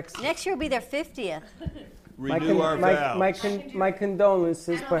expects it. Next year will be their 50th. Renew our vows. My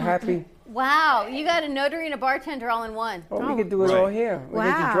condolences, but happy. Wow, you got a notary and a bartender all in one. Oh, we could do it all Right. here. We get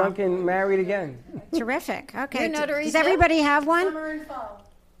you Wow. drunk and married again. Terrific. Okay. Your notary Does too? everybody have one? Summer and fall.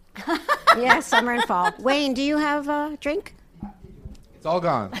 Yeah, summer and fall. Wayne, do you have a drink? It's all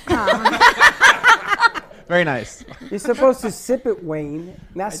gone. Very nice. You're supposed to sip it, Wayne,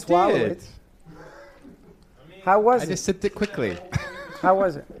 not swallow did. it. How was I it? just sipped it quickly. How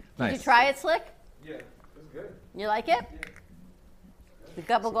was it? Did Nice. you try it, Slick? Yeah, it was good. You like it? The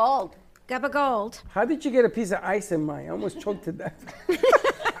Gubba Gold. Gubba Gold. How did you get a piece of ice in mine? I almost choked to death.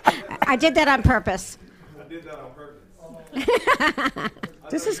 I did that on purpose. I did that on purpose.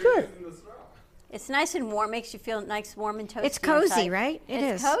 This is good. It's nice and warm. Makes you feel nice, warm, and toasty. It's cozy, inside. right? It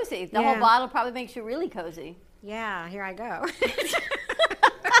It's is. cozy. The Yeah. whole bottle probably makes you really cozy. Yeah, here I go.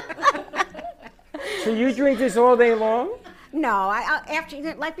 So you drink this all day long? No,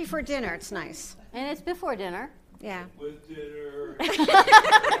 after like before dinner, it's nice. And it's before dinner. Yeah. With dinner.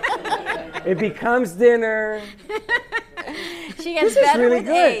 It becomes dinner. She gets This is better really with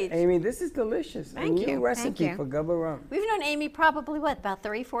good, age. Amy. This is delicious. Thank a new you, recipe thank you. for Gubba rum. We've known Amy probably, what, about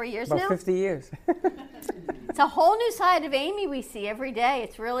 3-4 years About now? 50 years. It's a whole new side of Amy we see every day.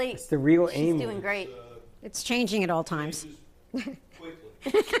 It's really, It's the real she's Amy. doing great. It's changing at all times. Quickly.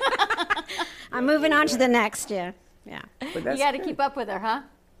 I'm moving on to the next, yeah. Yeah. But You that's got to good. keep up with her, huh?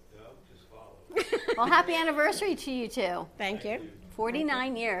 No, just follow. Well, happy anniversary to you two. Thank you.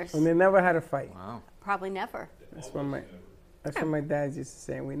 49 years. And they never had a fight. Wow. Probably never. That's what my. That's what my dad used to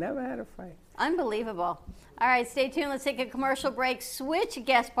say. We never had a fight. Unbelievable. All right, stay tuned. Let's take a commercial break. Switch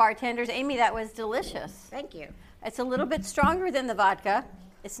guest bartenders. Amy, that was delicious. Thank you. It's a little bit stronger than the vodka.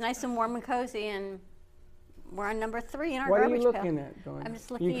 It's nice and warm and cozy, and we're on number 3 in our What are garbage you pail. looking at, Dawn? I'm just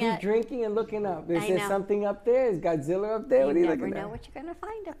looking You keep at. drinking and looking up. Is I there know. something up there? Is Godzilla up there? What are you never looking know at? what you're going to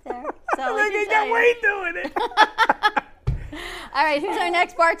find up there. That's all I Look can at tell that you. way doing it. All right, who's our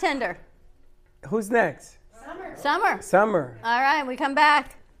next bartender? Who's next? Summer. Summer. All right, we come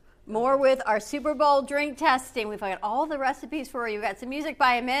back. More with our Super Bowl drink testing. We've got all the recipes for you. We've got some music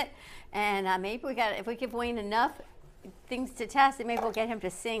by Amit, and maybe if we give Wayne enough things to test, maybe we'll get him to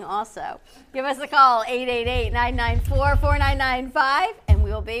sing also. Give us a call, 888-994-4995, and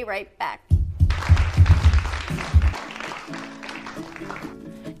we'll be right back.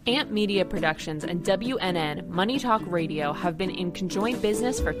 Amp Media Productions and WNN Money Talk Radio have been in conjoint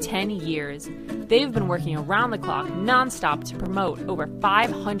business for 10 years. They've been working around the clock nonstop to promote over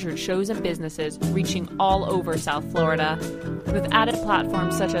 500 shows and businesses reaching all over South Florida. With added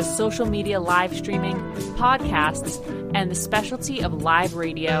platforms such as social media live streaming, podcasts, and the specialty of live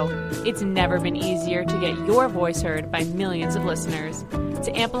radio, it's never been easier to get your voice heard by millions of listeners.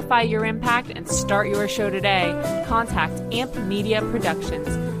 To amplify your impact and start your show today, contact Amp Media Productions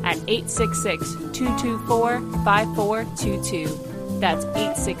at 866-224-5422. That's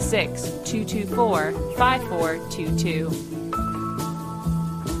 866-224-5422.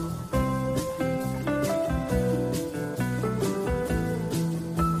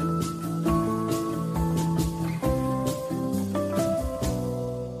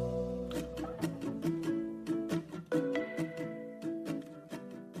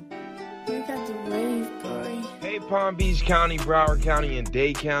 Hey, Palm Beach County, Broward County, and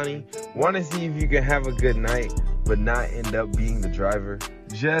Dade County. Want to see if you can have a good night, but not end up being the driver?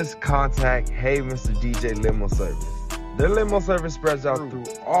 Just contact Hey Mr. DJ Limo Service. Their limo service spreads out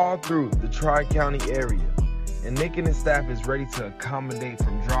all through the Tri-County area, and Nick and his staff is ready to accommodate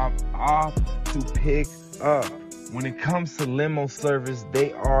from drop off to pick up. When it comes to limo service,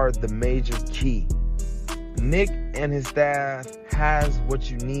 they are the major key. Nick and his staff has what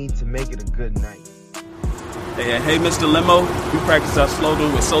you need to make it a good night. Hey, Mr. Limo, we practice our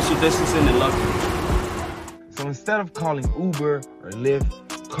slogan with social distancing and luxury. So instead of calling Uber or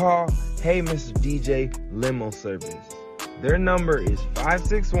Lyft, call Hey Mr. DJ Limo Service. Their number is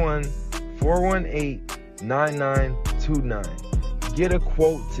 561-418-9929. Get a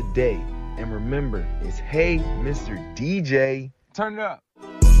quote today. And remember, it's Hey Mr. DJ. Turn it up.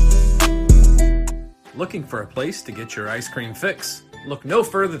 Looking for a place to get your ice cream fix? Look no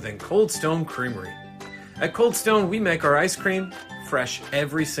further than Cold Stone Creamery. At Cold Stone, we make our ice cream fresh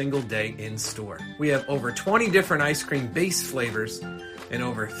every single day in store. We have over 20 different ice cream base flavors and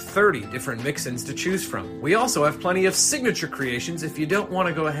over 30 different mix-ins to choose from. We also have plenty of signature creations if you don't want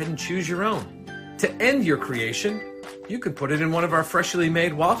to go ahead and choose your own. To end your creation, you can put it in one of our freshly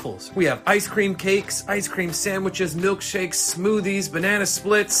made waffles. We have ice cream cakes, ice cream sandwiches, milkshakes, smoothies, banana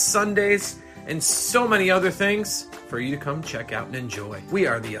splits, sundaes, and so many other things for you to come check out and enjoy. We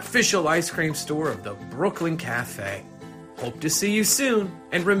are the official ice cream store of the Brooklyn Cafe. Hope to see you soon,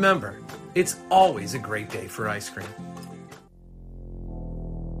 and remember, it's always a great day for ice cream.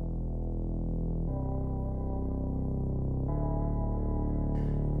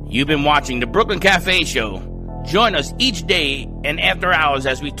 You've been watching the Brooklyn Cafe Show. Join us each day and after hours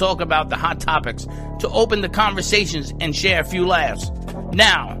as we talk about the hot topics to open the conversations and share a few laughs.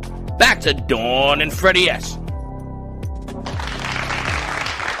 Now, back to Dawn and Freddie S.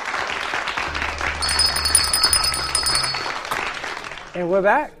 And we're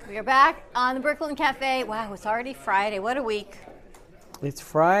back. We are back on the Brooklyn Cafe. Wow, it's already Friday. What a week. It's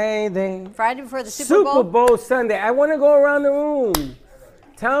Friday. Friday before the Super Bowl. Super Bowl Sunday. I want to go around the room.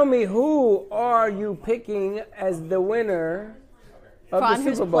 Tell me, who are you picking as the winner of Ron, the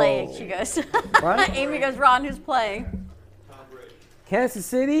who's Super Bowl? playing, she goes. What? Amy goes, Ron, who's playing? Kansas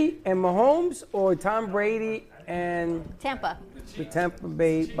City and Mahomes, or Tom Brady and Tampa. the Tampa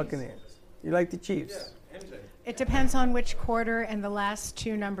Bay Buccaneers? You like the Chiefs? It depends on which quarter and the last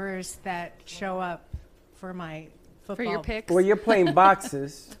two numbers that show up for my football. For your picks? Well, you're playing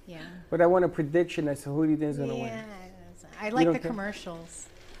boxes. Yeah. But I want a prediction as to who do you think is going to win. Yeah, I You like don't the care? commercials.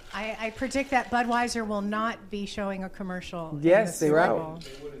 I predict that Budweiser will not be showing a commercial. Yes, in the they're Super out. Bowl.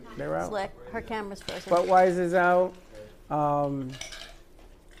 They're out. Slick. Her camera's frozen. Budweiser's out.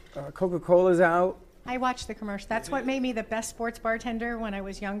 Coca-Cola's out. I watch the commercial. That's what made me the best sports bartender when I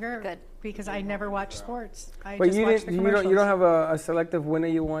was younger. Good. Because I never watched sports. I But just you watched the didn't. commercials. You don't have a selective winner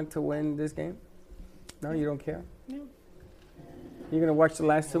you want to win this game? No, you don't care. No. You're going to watch the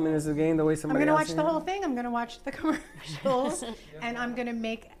last 2 minutes of the game the way I'm somebody going to else watch the whole thing. I'm going to watch the commercials, and I'm going to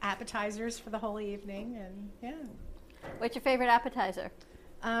make appetizers for the whole evening. And yeah. What's your favorite appetizer?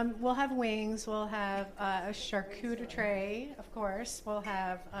 We'll have wings. We'll have a charcuterie, of course. We'll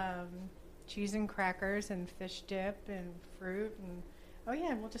have cheese and crackers and fish dip and fruit. And oh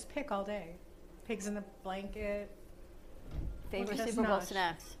yeah, we'll just pick all day. Pigs in the blanket. Favorite Super Bowl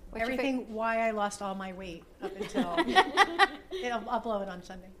snacks? What's your Everything. Why I lost all my weight up until. I'll blow it on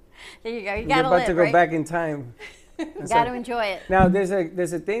Sunday. There you go. You You're got to about live, to go right? back in time. You got to enjoy it. Now, there's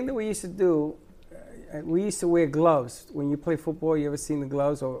a thing that we used to do. We used to wear gloves. When you play football, you ever seen the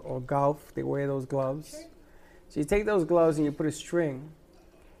gloves, or golf, they wear those gloves. Sure. So you take those gloves and you put a string,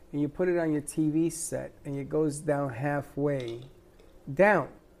 and you put it on your TV set, and it goes down halfway down.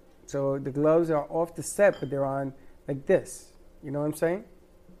 So the gloves are off the set, but they're on like this. You know what I'm saying?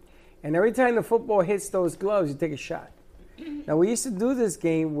 And every time the football hits those gloves, you take a shot. Now, we used to do this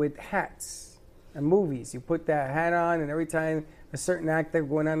game with hats and movies. You put that hat on, and every time a certain actor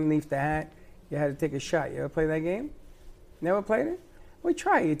going underneath the hat, you had to take a shot. You ever play that game? Never played it? Well,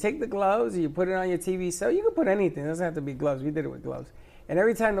 try it. You take the gloves, and you put it on your TV set. You can put anything. It doesn't have to be gloves. We did it with gloves. And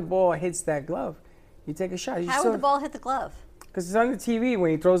every time the ball hits that glove, you take a shot. How would the ball hit the glove? Because it's on the TV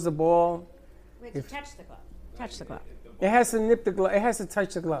when he throws the ball. Wait, to touch the glove. Touch the glove. It has to nip the glove. It has to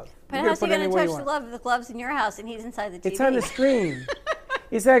touch the glove. But how's he going to touch the glove if the glove's in your house and he's inside the TV? It's on the screen.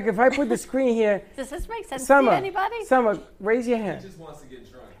 It's like if I put the screen here. Does this make sense Summer, to anybody? Summer, raise your hand. He just wants to get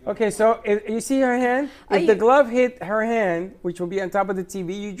drunk. Okay, so if you see her hand? If the glove hit her hand, which will be on top of the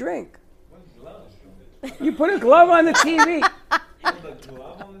TV, you drink. You put a glove on the TV.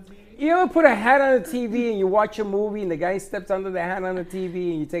 You ever put a hat on the TV and you watch a movie and the guy steps under the hat on the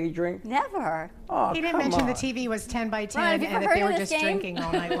TV and you take a drink? Never. Oh, He didn't mention the TV was 10 by 10 Ron, have you and ever that they heard were of this just game? drinking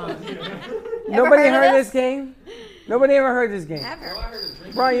all night long. Nobody heard of heard this? this game? Nobody ever heard this game? Never.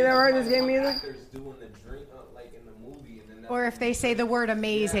 Brian, you never heard this game either? Or if they say the word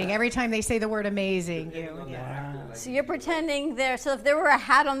amazing. Every time they say the word amazing, So you're pretending there. So if there were a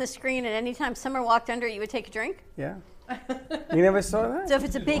hat on the screen and any time Summer walked under it, you would take a drink? Yeah. You never saw that? So if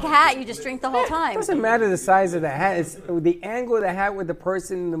it's a big hat, you just drink the whole time? It doesn't matter the size of the hat. It's the angle of the hat with the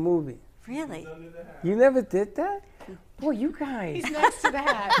person in the movie. Really? You never did that? Boy, you guys. He's next to the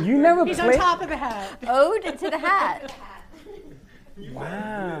hat. You never He's played? on top of the hat. Ode to the hat.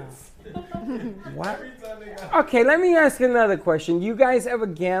 Wow. What? Okay, let me ask another question. You guys ever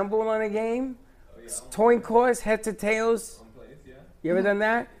gamble on a game? Coin course, heads or tails? You ever done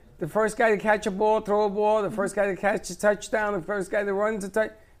that? The first guy to catch a ball, throw a ball. The first guy to catch a touchdown. The first guy that runs a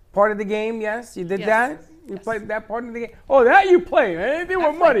touchdown. Part of the game, yes? You did that? You played that part of the game? Oh, that you play. Anything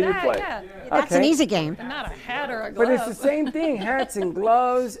with money, you play. Yeah. That's an easy game. Not a hat or a glove. But it's the same thing. Hats and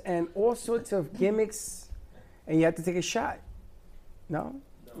gloves and all sorts of gimmicks. And you have to take a shot. No?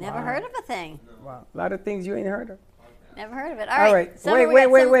 Never heard of a thing. Wow. A lot of things you ain't heard of. Never heard of it. All right. Summer,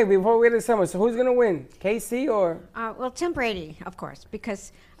 Wait. Before we get to Summer, so who's going to win? KC or? Well, Tim Brady, of course,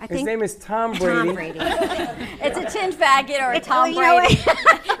 because I His think name is Tom Brady. Tom Brady. It's a tin faggot or a Tom you know Brady. it's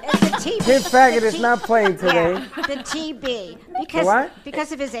a TB. Tim Faggot is not playing today. Yeah, the TB. Because, what?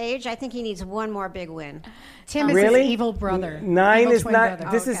 because of his age, I think he needs one more big win. Tim is Really? his evil brother. 9 Evil is twin not.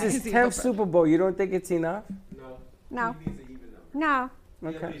 brother. This is Okay. his His evil 10th Super Bowl. You don't think it's enough? No. No.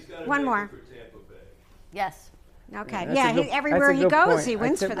 Okay. One more. Yes. Okay. That's yeah, a good- everywhere that's a he good goes, point. he I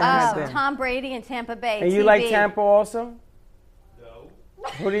wins took for my hat them. there. Tom Brady and Tampa Bay. And you TB. like Tampa also? No.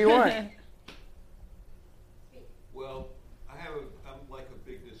 Who do you want? Well, I'm like a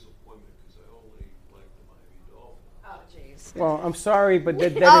big disappointment because I only like the Miami Dolphins. Oh, jeez. Well, I'm sorry, but they're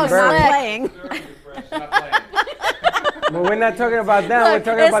dead Oh, and buried. Slick. But we're not talking about that. Look,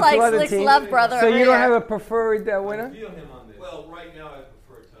 We're talking it's about like two other Slick's teams. love brother So over you don't here. have a preferred winner? Well, right now I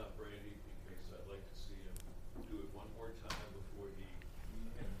prefer Tom Brady because I'd like to see him do it one more time before he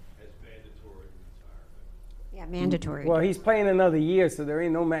has mandatory retirement. Yeah, mandatory. Well, he's playing another year, so there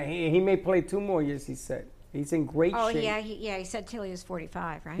ain't no man. He may play 2 more years, he said. He's in great Oh, shape. yeah, he said till he was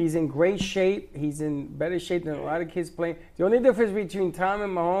 45, right? He's in great shape. He's in better shape than a lot of kids playing. The only difference between Tom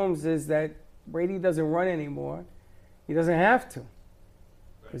and Mahomes is that Brady doesn't run anymore. He doesn't have to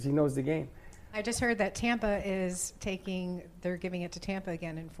because he knows the game. I just heard that Tampa is they're giving it to Tampa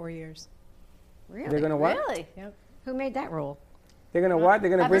again in 4 years. Really? They're going to what? Really? Yep. Who made that rule? They're going to what? They're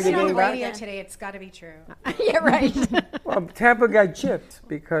going to I've bring the been on game the back? radio today. It's got to be true. Yeah, right. Well, Tampa got gypped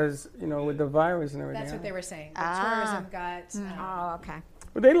because, with the virus and everything. That's what else. they were saying. The tourism got. Oh, okay.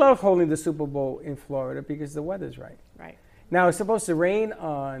 But they love holding the Super Bowl in Florida because the weather's right. Right. Now, it's supposed to rain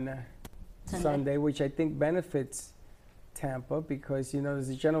on Sunday, which I think benefits Tampa because, there's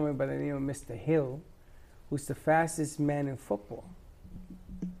a gentleman by the name of Mr. Hill who's the fastest man in football.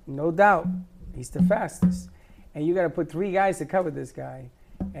 No doubt. He's the fastest. And you got to put 3 guys to cover this guy.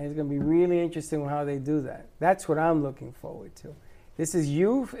 And it's going to be really interesting how they do that. That's what I'm looking forward to. This is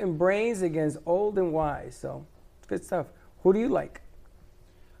youth and brains against old and wise. So it's good stuff. Who do you like?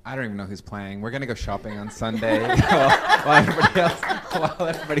 I don't even know who's playing. We're going to go shopping on Sunday while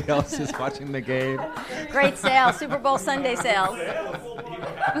everybody else is watching the game. Great sale, Super Bowl Sunday sales.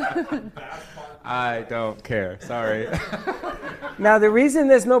 I don't care. Sorry. Now, the reason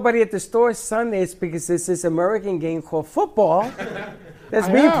there's nobody at the store Sunday is because it's this American game called football that's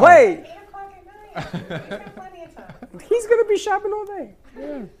being played. He's going to be shopping all day.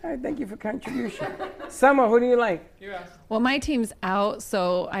 Yeah. All right, thank you for contribution. Summer, who do you like? Well, my team's out,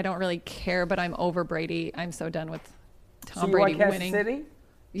 so I don't really care, but I'm over Brady. I'm so done with Tom Brady Kansas winning. City?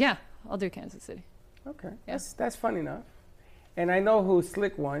 Yeah, I'll do Kansas City. Okay, that's fun enough. And I know who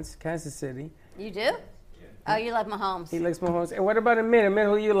Slick wants, Kansas City. You do? Oh, you like Mahomes. He likes Mahomes. And what about Amit? Amit,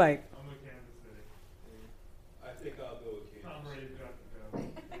 who you like? I'm with Kansas City. I think I'll go with Kansas. Tom Brady's got to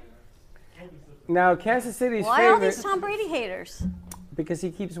go. Now, Kansas City's Why favorite. all these Tom Brady haters? Because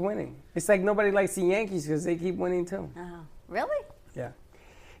he keeps winning. It's like nobody likes the Yankees because they keep winning too. Oh, really? Yeah.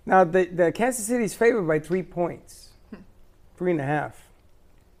 Now, the Kansas City's favored by 3 points, 3.5.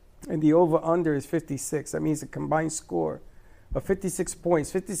 And the over-under is 56. That means a combined score of 56 points,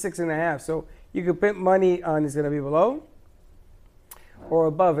 56.5. So you could put money on it's going to be below or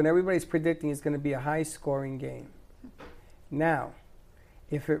above. And everybody's predicting it's going to be a high-scoring game. Now,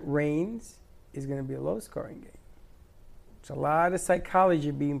 if it rains, it's going to be a low-scoring game. There's a lot of psychology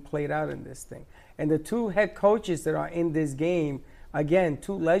being played out in this thing. And the 2 head coaches that are in this game, again,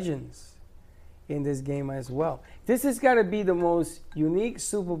 2 legends in this game as well. This has got to be the most unique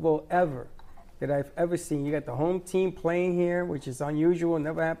Super Bowl ever that I've ever seen. You got the home team playing here, which is unusual,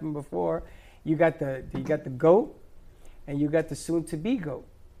 never happened before. You got the GOAT, and you got the soon-to-be GOAT,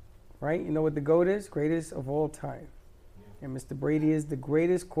 right? You know what the GOAT is? Greatest of all time. And Mr. Brady is the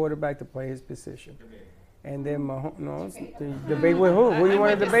greatest quarterback to play his position. And then Mahomes, debate with who? Who do you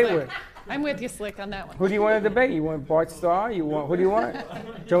want to debate with? I'm with you, Slick, on that one. Who do you want to debate? You want Bart Starr? Who do you want?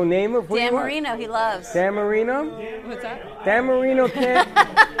 Joe Namath? Who do Dan you want? Marino, he loves. Dan Marino? What's that? Dan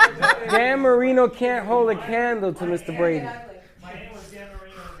Marino can't hold a candle to Mr. Brady.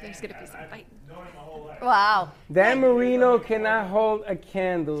 There's going to be some fighting. Wow. Dan Marino cannot hold a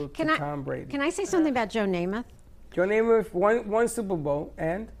candle to Tom Brady. Can I say something about Joe Namath? Joe Namath won Super Bowl,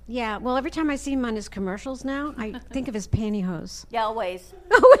 and? Yeah, well, every time I see him on his commercials now, I think of his pantyhose. Yeah, always.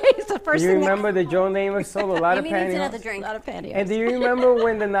 Always, the first Do you thing remember that Joe Namath sold a lot of Amy needs another pantyhose? drink. A lot of pantyhose. And do you remember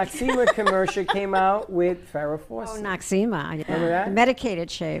when the Noxema commercial came out with Farrah Fawcett? Oh, Noxema. Yeah. Remember that? The medicated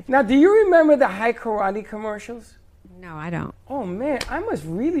shave. Now, do you remember the High Karate commercials? No, I don't. Oh, man, I must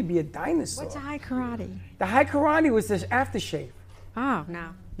really be a dinosaur. What's a high karate? The High Karate was the aftershave. Oh,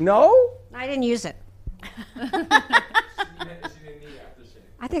 no. No? I didn't use it.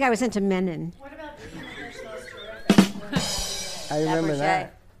 I think I was into Menin. What about the commercials terrific? I remember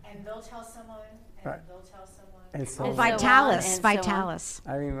that. And they'll tell someone, and Right. they'll tell someone. And so And Vitalis. and so on. Vitalis.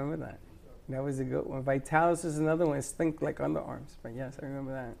 I remember that. That was a good one. Vitalis is another one. It's think like underarms. But yes, I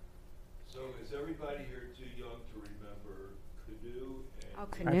remember that. So is everybody here too young to remember Canoe? Oh,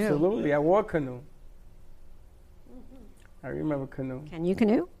 Canoe. Absolutely. I wore Canoe. I remember Canoe. Can you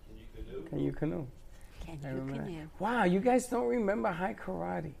canoe? Can you canoe? Can I you remember that. canoe? Wow, you guys don't remember High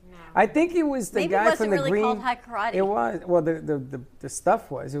Karate. No. I think it was the Maybe guy it wasn't from the really green. called High Karate. It was. Well, the stuff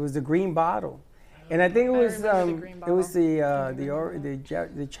was. It was the green bottle, and I think it was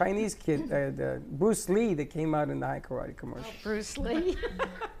the Chinese kid, the Bruce Lee that came out in the High Karate commercial. Oh, Bruce Lee.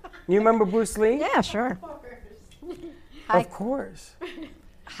 You remember Bruce Lee? Yeah, sure. Of course.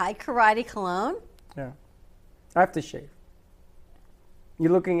 High Karate cologne? Yeah. Aftershave. You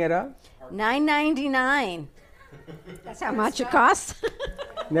looking it up? $9.99. That's how much it costs.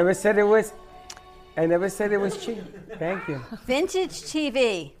 Never said it was. I never said it was cheap. Thank you. Vintage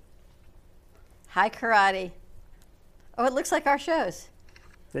TV. High Karate. Oh, it looks like our shows.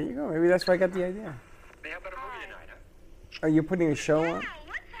 There you go. Maybe that's where I got the idea. Are you putting a show on?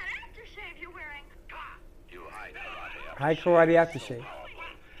 High Karate Aftershave.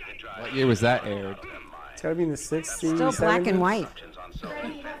 What year was that aired? It's gotta be in the 60s. Still black 70s. and white.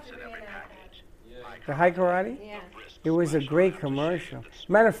 The High Karate? Yeah. It was a great commercial.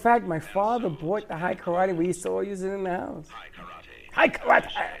 Matter of fact, my father bought the High Karate. We used to all use it in the house. High Karate.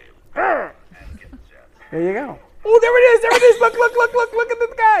 There you go. Oh, there it is. There it is. Look at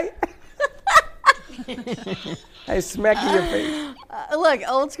this guy. I smack you in your face. Look,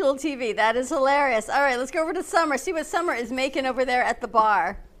 old school TV. That is hilarious. All right, let's go over to Summer. See what Summer is making over there at the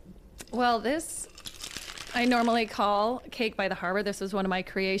bar. Well, this I normally call Cake by the Harbor. This was one of my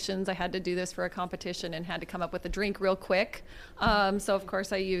creations. I had to do this for a competition and had to come up with a drink real quick. So of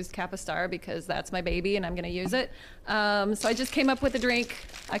course I used Capistara because that's my baby and I'm going to use it. So I just came up with a drink.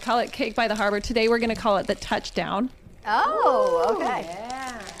 I call it Cake by the Harbor. Today we're going to call it the Touchdown. Oh, okay.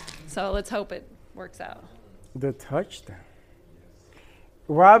 Yeah. So let's hope it works out. The Touchdown.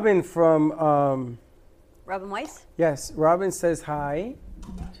 Robin from Robin Weiss? yes, Robin says hi.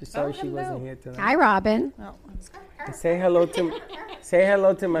 She's sorry she wasn't here tonight. Hi, Robin. Oh, And say hello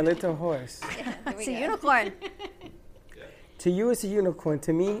to my little horse. It's a unicorn. To you, it's a unicorn.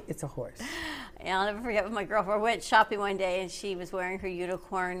 To me, it's a horse. Yeah, I'll never forget when my girlfriend went shopping one day and she was wearing her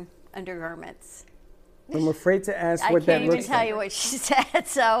unicorn undergarments. I'm afraid to ask I what that can't even looks tell like. you what she said,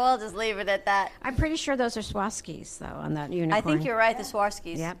 so I'll just leave it at that. I'm pretty sure those are Swarovskis, though, on that unicorn. I think you're right, the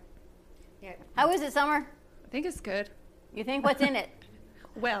Swarovskis. Yep. How is it, Summer? I think it's good. You think what's in it?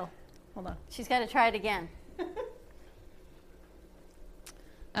 Well, hold on. She's got to try it again.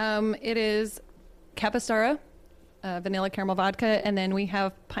 It is Capistara, vanilla caramel vodka, and then we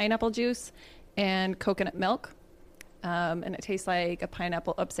have pineapple juice and coconut milk. And it tastes like a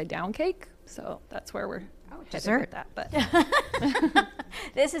pineapple upside down cake. So that's where we're dessert. with that. But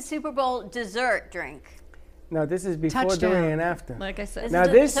This is Super Bowl dessert drink. No, this is before, Touchdown. during, and after. like I said, Now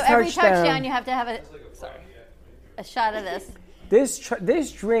this so every touchdown, touchdown you have to have a shot of this.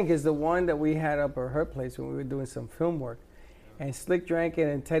 this drink is the one that we had up at her place when we were doing some film work, and Slick drank it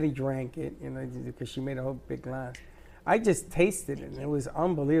and Teddy drank it, you know, because she made a whole big glass. I just tasted it and it was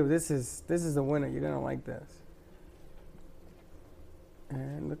unbelievable. This is the winner. You're gonna like this.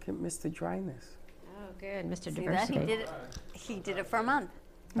 And look at Mr. Dryness. Oh, good. Mr. See that? Diversity. He did it for a month.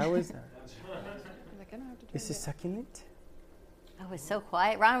 How is that? Is it succulent? Oh, it's so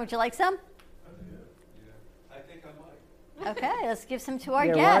quiet. Ron, would you like some? I think I might. Okay, let's give some to our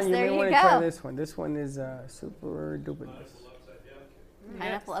Yeah, guest. Ron, you There may you want to try go. this one. This one is super duper.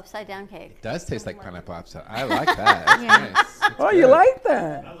 Pineapple upside down cake. It does taste like pineapple upside. I like that. That's nice. It's Oh, you good. like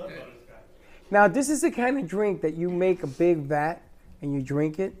that? Now, this is the kind of drink that you make a big vat and you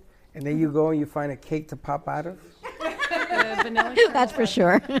drink it, and then you go and you find a cake to pop out of. vanilla That's for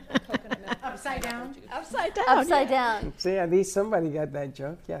sure. Upside down. Upside down. Upside down. See, at least somebody got that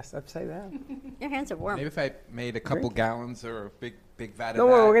joke. Yes, upside down. Your hands are warm. Maybe if I made a couple gallons or a big vat of Don't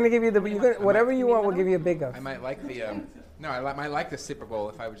worry, that. we're gonna give you the whatever you want. We'll give you a big of. I might like the. No, I might like the Super Bowl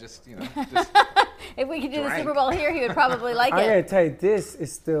if I would just, you know, just If we could do the Drank. Super Bowl here, he would probably like I'm it. gonna tell you, this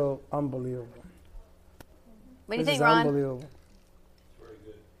is still unbelievable. What do you This think, is Ron? unbelievable.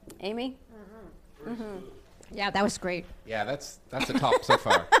 Amy? Yeah, that was great. yeah, that's the top so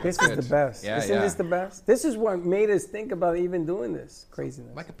far. This That's is good. the best. Yeah, Isn't yeah. this the best? This is what made us think about even doing this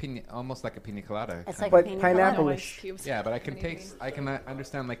craziness. Like a pina, almost like a pina colada. It's like But a pina pineapple-ish. cubes. Yeah, but I can taste. I can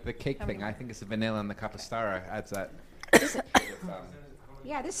understand like the cake thing. I think it's the vanilla and the Capistara adds that.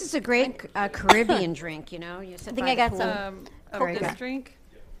 Yeah, this is a great Caribbean drink, you know. You sit I think by I the got pool. some. Of Very this good. drink.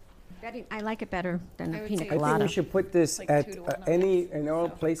 I like it better than the would pina say- I think colada. we should put this Like at 2 to 1 on any and all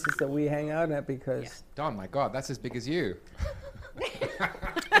places that we hang out at because Don, my God, that's as big as you.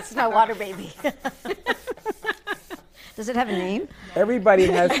 It's my water baby. Does it have a name? everybody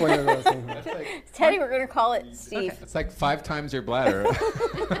has one of those in here. Teddy, we're going to call it Steve. It's like 5 times your bladder.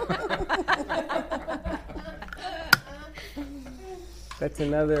 That's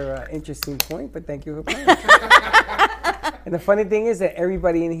another interesting point, but thank you for playing. And the funny thing is that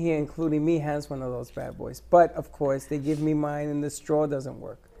everybody in here, including me, has one of those bad boys. But of course, they give me mine, and the straw doesn't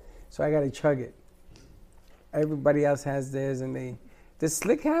work, so I got to chug it. Everybody else has theirs, and they. Does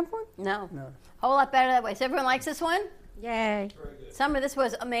Slick have one? No. No. Whole lot better that way. So everyone likes this one? Yay. Some of this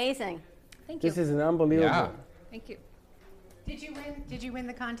was amazing. Thank you. This is an unbelievable. Yeah. Thank you. Did you win? Did you win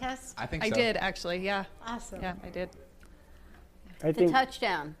the contest? I think I so. did actually. Yeah. Awesome. Yeah, I did. I The think.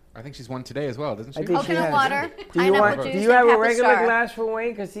 touchdown. I think she's won today as well, doesn't she? I think she Coconut has. water, Do you pineapple want? juice, Do you have a and regular Capistara. glass for Wayne?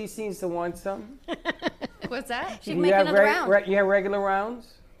 Because he seems to want some. What's that? She Do can you make have another round. you have regular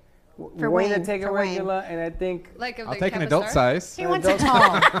rounds? For Wayne to Wayne, take a for Wayne. regular, and I think Like of I'll the take an adult Capistara? size. He wants a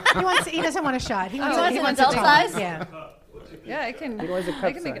tall. He doesn't want a shot. He wants, Oh, he he wants wants a adult tall. size? Yeah. Yeah, I can. He wants a I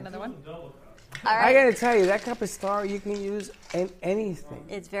cup can make size. another one. All I right. gotta tell you that cup of star you can use in anything.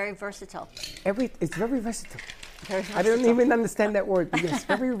 It's very versatile. It's very versatile. Very I don't versatile. even understand that word, but yes,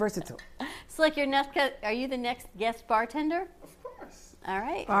 very versatile. Slick, are you the next guest bartender? Of course. All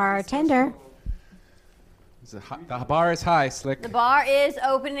right. Bartender. The bar is high, Slick. The bar is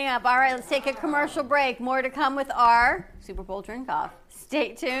opening up. All right, let's take a commercial break. More to come with our Super Bowl drink off.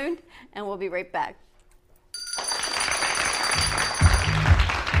 Stay tuned, and we'll be right back.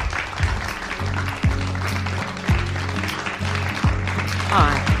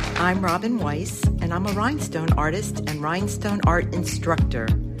 Hi, I'm Robin Weiss, and I'm a rhinestone artist and rhinestone art instructor.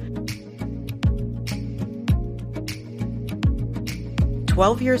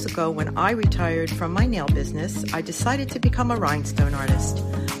 12 years ago, when I retired from my nail business, I decided to become a rhinestone artist.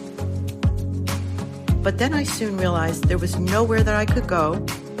 But then I soon realized there was nowhere that I could go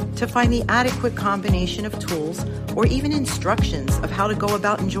to find the adequate combination of tools or even instructions of how to go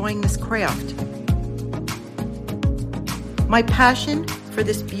about enjoying this craft. My passion for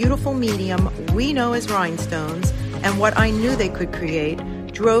this beautiful medium we know as rhinestones and what I knew they could create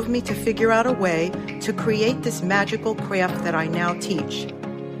drove me to figure out a way to create this magical craft that I now teach.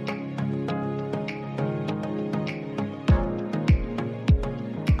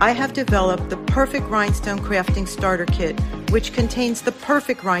 I have developed the perfect rhinestone crafting starter kit, which contains the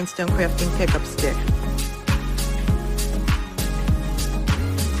perfect rhinestone crafting pickup stick.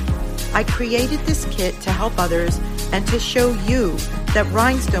 I created this kit to help others and to show you that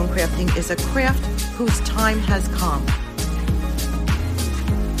rhinestone crafting is a craft whose time has come.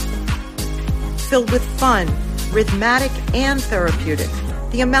 Filled with fun, rhythmic, and therapeutic,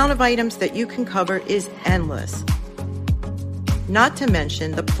 the amount of items that you can cover is endless. Not to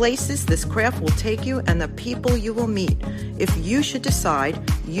mention the places this craft will take you and the people you will meet if you should decide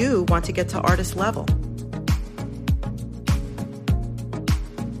you want to get to artist level.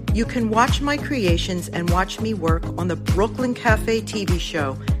 You can watch my creations and watch me work on the Brooklyn Cafe TV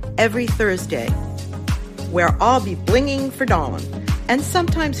show every Thursday, where I'll be blinging for Dawn and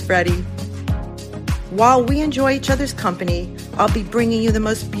sometimes Freddie. While we enjoy each other's company, I'll be bringing you the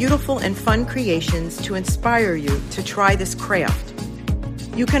most beautiful and fun creations to inspire you to try this craft.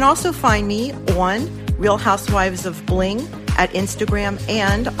 You can also find me on Real Housewives of Bling at Instagram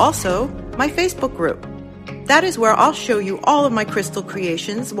and also my Facebook group. That is where I'll show you all of my crystal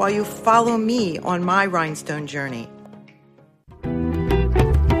creations while you follow me on my rhinestone journey. I'm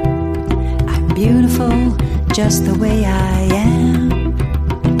beautiful just the way I am.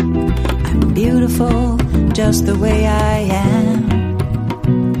 I'm beautiful just the way I am.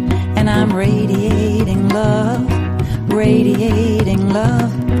 And I'm radiating love,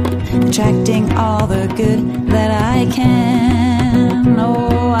 attracting all the good that I can.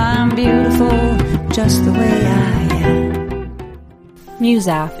 Oh, I'm beautiful just the way I am.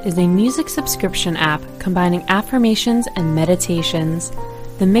 Musaf is a music subscription app combining affirmations and meditations.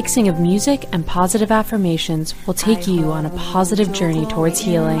 The mixing of music and positive affirmations will take you on a positive journey towards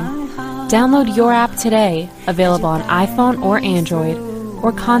healing. Download your app today, available on iPhone or Android,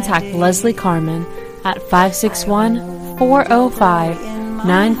 or contact Leslie Carmen at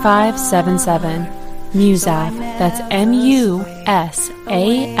 561-405-9577. Musaf, that's MUSAFF,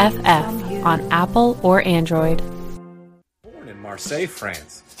 on Apple or Android. Born in Marseille,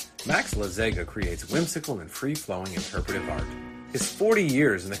 France, Max Lazega creates whimsical and free-flowing interpretive art. His 40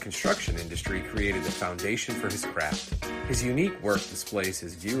 years in the construction industry created a foundation for his craft. His unique work displays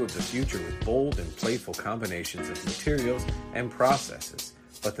his view of the future with bold and playful combinations of materials and processes,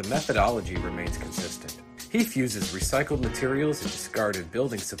 but the methodology remains consistent. He fuses recycled materials and discarded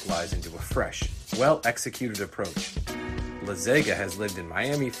building supplies into a fresh, well-executed approach. Lazega has lived in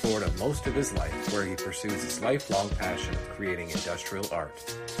Miami, Florida most of his life, where he pursues his lifelong passion of creating industrial art.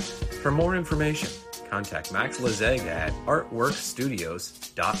 For more information, contact Max Lazega at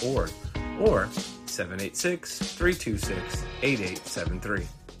artworkstudios.org or 786-326-8873.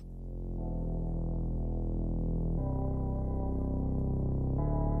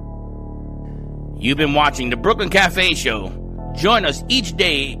 You've been watching the Brooklyn Cafe Show. Join us each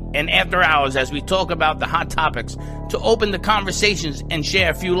day and after hours as we talk about the hot topics to open the conversations and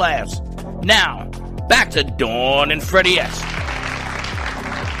share a few laughs. Now, back to Dawn and Freddie S.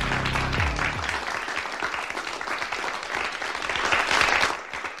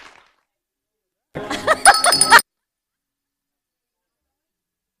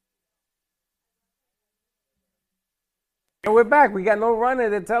 And we're back. We got no runner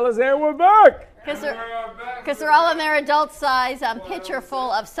to tell us, hey, we're back. Because they're all in their adult size pitcher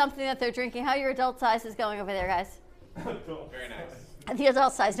full of something that they're drinking. How your adult size is going over there, guys? Very nice. The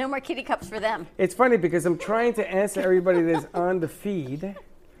adult size. No more kitty cups for them. It's funny because I'm trying to answer everybody that's on the feed.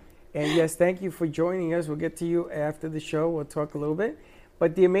 And yes, thank you for joining us. We'll get to you after the show. We'll talk a little bit.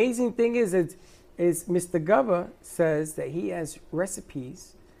 But the amazing thing is Mr. Gova says that he has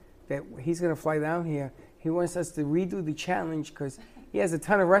recipes that he's going to fly down here. He wants us to redo the challenge because he has a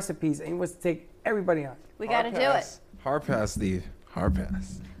ton of recipes and he wants to take everybody on. We got to do it. Hard pass, Steve. Hard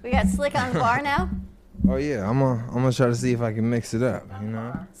pass. We got Slick on the bar now. Oh yeah, I'm gonna try to see if I can mix it up. You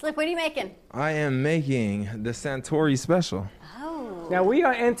know. Slick, what are you making? I am making the Santori special. Oh. Now we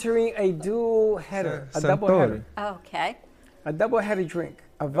are entering a dual header, a double header. Okay. A double header drink.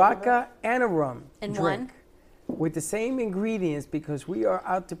 a vodka and a rum In drink with the same ingredients, because we are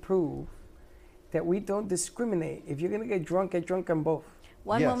out to prove that we don't discriminate. If you're going to get drunk on both.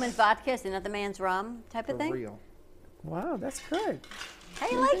 One woman's vodka is another man's rum type of thing? Real. Wow, that's good. How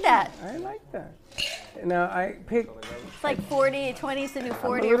do you like that? I like that. Now, I picked... It's like 40, 20 is the new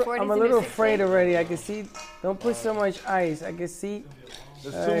 40 or 40 is I'm the a new little 60. afraid already. I can see... Don't put so much ice. I can see...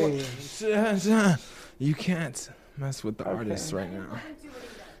 You can't mess with the artists right now.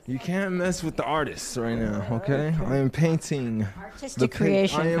 You can't mess with the artists right now, okay? I am painting Artistic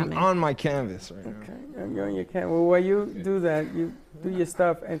creation I am coming. on my canvas right now. Okay, I'm going. You can. Well, while you do that, you do your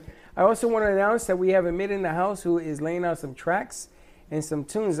stuff. And I also want to announce that we have Amit in the house who is laying out some tracks and some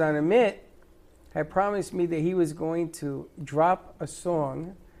tunes. Now, Amit had promised me that he was going to drop a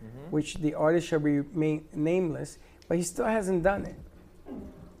song, which the artist shall remain nameless, but he still hasn't done it.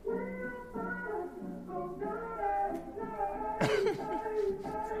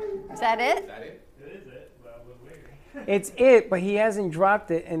 Is that it? It's it, but he hasn't dropped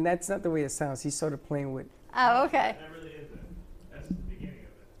it, and that's not the way it sounds. He's sort of playing with. Oh, okay.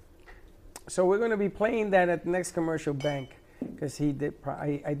 So we're going to be playing that at the next commercial bank, because he did.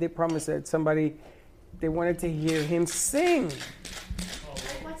 I did promise that somebody, they wanted to hear him sing.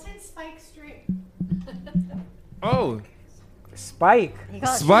 What's in Spike's drink? Oh, Spike.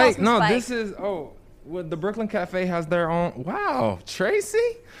 Spike. No, this is well, the Brooklyn Cafe has their own. Wow, Tracy,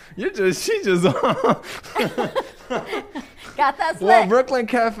 she just. Got that split. Well, Brooklyn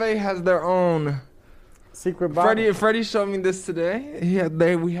Cafe has their own secret bottle. Freddie showed me this today.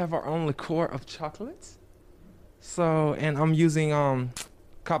 We have our own liqueur of chocolates. So, and I'm using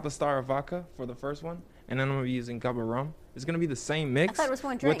Capistara vodka for the first one, and then I'm gonna be using Gaba rum. It's gonna be the same mix thought it was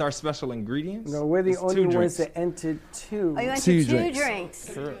one drink. with our special ingredients. No, we're the It's only two ones drinks. that entered two. Oh, you went Two to two drinks. drinks.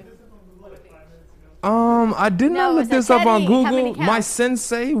 Correct. I did not No, look is that this up on Teddy? How many Google. My counts?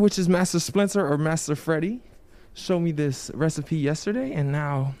 sensei, which is Master Splinter or Master Freddy, showed me this recipe yesterday, and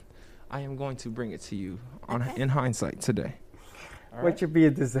now I am going to bring it to you in hindsight today. Which would be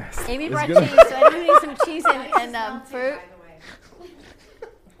a disaster. Amy It's brought gonna- cheese, so I need some cheese and fruit.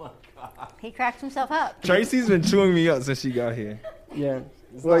 He cracked himself up. Tracy's been chewing me up since she got here. Yeah.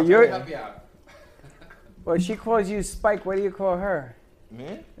 It's Well, not you're. gonna help you out. Well, she calls you Spike. What do you call her?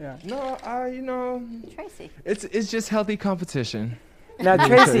 Me? Yeah. No, Tracy. It's just healthy competition. Now,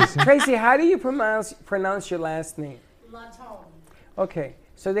 Yeah, Tracy, how do you pronounce your last name? Latone. Okay,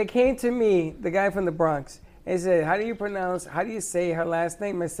 so they came to me, the guy from the Bronx, and said, how do you say her last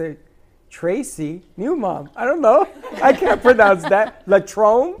name? I said, Tracy Newmom. I don't know. I can't pronounce that.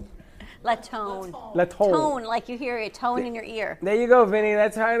 Latrone? Latone. Latone. Tone, like you hear a tone in your ear. There you go, Vinny.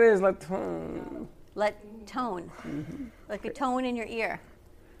 That's how it is. Latone. Tone. Like a tone in your ear.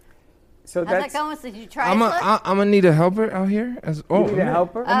 So How's that's. that going? So did you try I'm it? gonna need a helper out here. You need a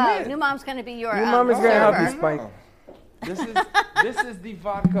helper? Oh, new mom's going to be your New mom is going to help you, server. Spike. This is the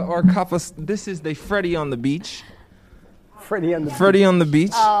vodka or capas. This is the Freddy on the beach. Freddie on the Freddy on the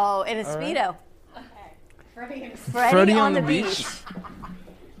beach. Oh, in a All right. Speedo. Freddie on the beach.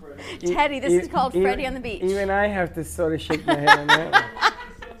 Teddy, this is called Freddie on the beach. Even I have to sort of shake my head on that one.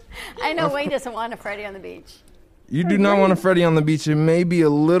 I know Wayne doesn't want a Freddie on the beach. You do not want a Freddy on the beach. It may be a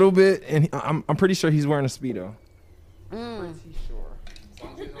little bit, and I'm pretty sure he's wearing a Speedo. Mm. Pretty sure. As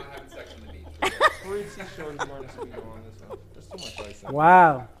long as he's not having sex on the beach. Pretty sure he's wearing a Speedo on this one. There's too much ice in it.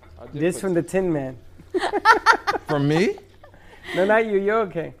 Wow. I did This put from the Tin Man. From me? No, not you. You're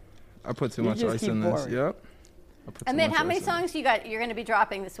okay. I put too You much just ice keep in this. pouring. Yep. I put too Amit, much how many ice in it. songs you're going to be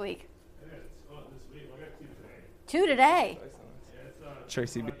dropping this week? Two today.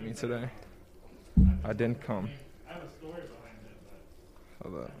 Tracy beat me today. I didn't come. I have a story behind it, but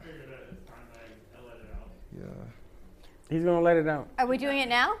Hold up. I figured that it's time I let it out. Yeah. He's going to let it out. Are we doing it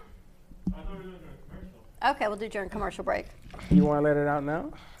now? I thought we were doing a commercial. Okay, we'll do during commercial break. You want to let it out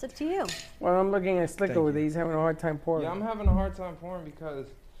now? It's up to you. Well, I'm looking at Slick Thank over you. there. He's having a hard time pouring. Yeah, I'm having a hard time pouring because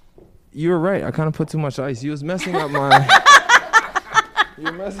you were right. I kind of put too much ice. You was messing up my.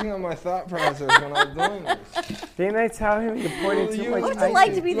 You're messing up my thought process when I was doing this. Didn't I tell him you poured in too much What's ice? it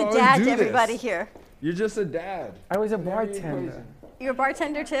like to be You the always dad do to this. everybody here? You're just a dad. I was a bartender. You're a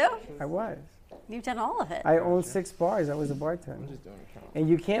bartender too? I was. You've done all of it. I owned 6 bars. I was a bartender. And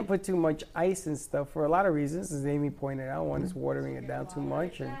you can't put too much ice and stuff for a lot of reasons, as Amy pointed out. One is watering it down too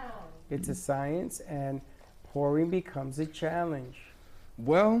much, and it's a science, and pouring becomes a challenge.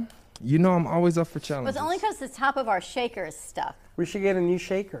 Well, you know I'm always up for Well, challenges. it's only because the top of our shaker is stuck. We should get a new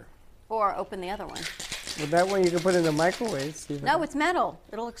shaker. Or open the other one. Well, that one you can put in the microwave. See if No, it's metal.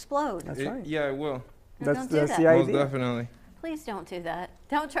 It'll explode. That's right. Yeah, it will. That's don't do that's that. the Most idea. definitely. Please don't do that.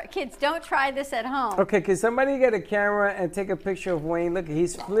 Don't try, kids. Don't try this at home. Okay, can somebody get a camera and take a picture of Wayne? Look,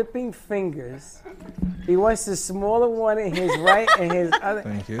 he's flipping fingers. He wants the smaller one in his right and his other.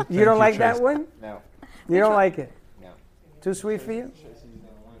 Thank you. You Thank don't you, like that Trace. one? No. You don't like it? No. Too sweet for you?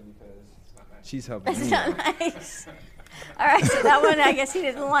 She's helping That's me. not nice. All right, so that one I guess he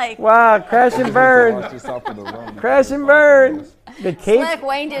didn't like. Wow, crash and burn. Crash and burn. The cake. Slick,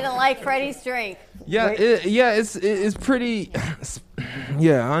 Wayne didn't like Freddie's drink. Yeah, it's pretty.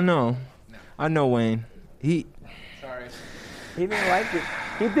 Yeah, I know. I know Wayne. He didn't like it.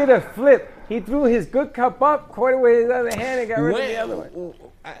 He did a flip. He threw his good cup up, caught it with his other hand, and got rid of the other one.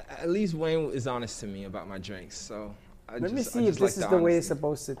 At least Wayne is honest to me about my drinks, so. Let me see if this is the way it's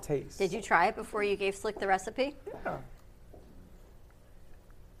supposed to taste. Did you try it before you gave Slick the recipe? Yeah.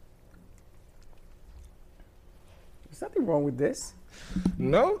 There's nothing wrong with this.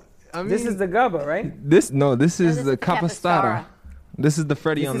 No, I mean this is the Gubba, right? This is is the the Capistara. Capistara. This is the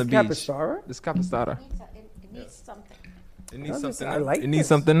Freddy This on the is beach. Capistara? This Capistara. It needs something. It needs No, this- something. I like it needs this.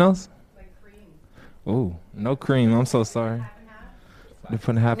 something else. Oh, no cream. I'm so sorry. They're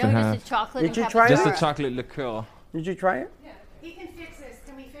putting half No, and just half. a chocolate Did and you try Just a it? chocolate liqueur. Did you try it? He can fix this.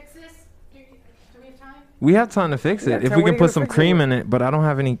 Can we fix this? Do we have time? We have time to fix Yeah, it. If Tim, we what are can you put gonna some fix it cream with? in it, but I don't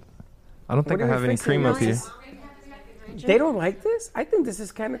have any. I don't think What I are have you any fixing cream it up here. with? They don't like this? I think this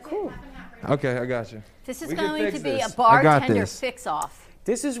is kind of cool. Okay, I got you. This is We can going to fix be this. a I got bartender this. fix-off.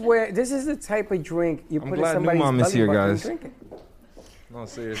 This is the type of drink you I'm put in glad New somebody's Mom is belly here, button and guys. drink it. No,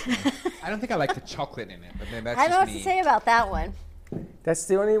 seriously. I don't think I like the chocolate in it, but then that's I don't know just what me. to say about that one. That's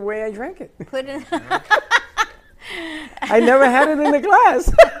the only way I drank it. Put in. I never had it in the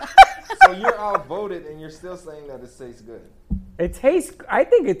glass. So you're outvoted, and you're still saying that it tastes good. I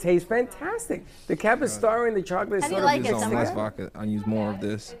think it tastes fantastic. The Capistara and the chocolate How do you sort like of it, Use Summer? less vodka. I use more of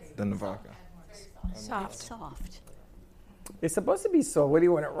this than the vodka. Soft. It's supposed to be so. What do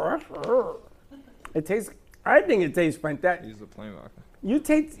you want to? It tastes. I think it tastes fantastic. Use the plain vodka. You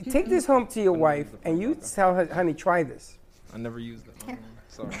take this home to your wife and you tell her, honey, try this. I never used it.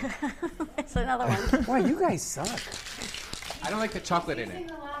 Sorry. That's another one. Wow, you guys suck. I don't like the chocolate in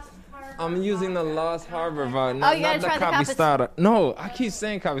it. I'm using the Lost Harbor vodka, Oh, not, you gotta not the try the Capistara. No, I keep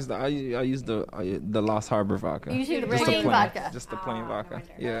saying Capistara. I use the Lost Harbor vodka. You use the Just plain vodka. Just the plain vodka.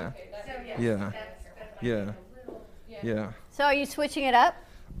 Yeah. Yeah. Yeah. Yeah. So are you switching it up?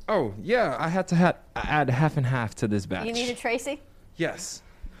 Oh, yeah. I had to add half and half to this batch. You needed Tracy? Yes.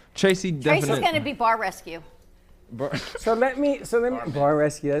 Tracy definitely. Tracy's going to be bar rescue. So let me bar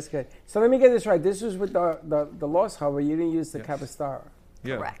rescue. That's good. So let me get this right. This was with the Lost Harbor. You didn't use the Capistara.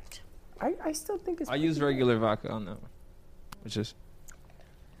 Yeah. Correct. I still think it's. I use regular vodka on that one, which is.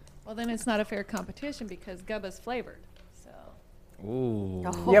 Well, then it's not a fair competition because Gubba's flavored. So. Ooh.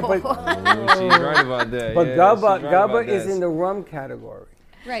 Yeah, but She's right about that. But yeah, Gubba she's right about is that. in the rum category.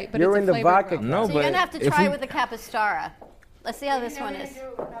 Right, but You're it's in a the flavored vodka. rum. No, So you're going to have to if try we- it with the Capistara. Let's see how this one is.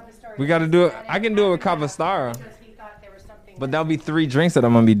 We got to do it. I can do it with Capistara. But that'll be 3 drinks that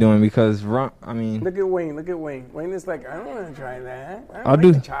I'm gonna be doing because rum. I mean, Look at Wayne. Look at Wayne. Wayne is like, I don't want to try that. I don't I'll like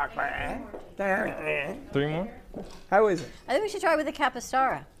do- the chocolate. 3 more. How is it? I think we should try it with the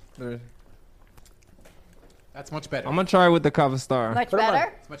Capistara. That's much better. I'm gonna try it with the Capistara. Much Put 'em on.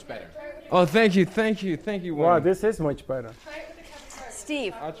 better? It's much better. Oh, thank you. Wow, Wayne. this is much better.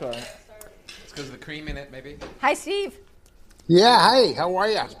 Steve. I'll try it. It's because of the cream in it, maybe. Hi, Steve. Yeah, hi, how are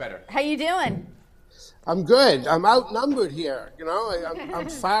you? Much better. How you doing? I'm good. I'm outnumbered here. You know, I'm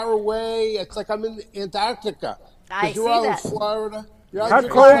far away. It's like I'm in Antarctica. 'Cause I you're see all that. in Florida. You're How out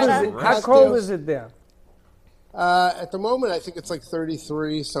cold in is the it? How cold is it there? At the moment, I think it's like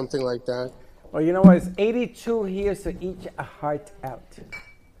 33, something like that. Well, you know what? It's 82 here, so eat your heart out.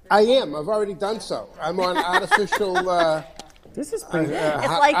 I am. I've already done so. I'm on artificial. This is pretty good. It's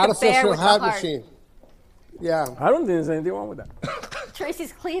like the artificial bear with the heart heart. machine. Yeah. I don't think there's anything wrong with that.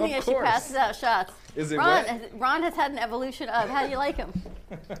 Tracy's cleaning Of as she course. passes out shots. Is it Ron, wet? Ron has had an evolution of. How do you like him?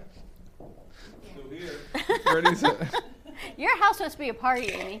 Freddie's- Your house must be a party,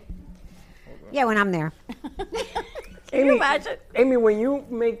 Amy. Yeah, when I'm there. Can you imagine? Amy, when you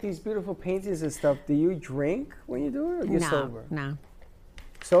make these beautiful paintings and stuff, do you drink when you do it, or you're No, sober? no,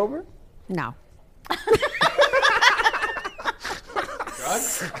 Sober? no.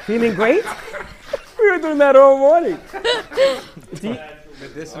 Feeling great? We were doing that all morning.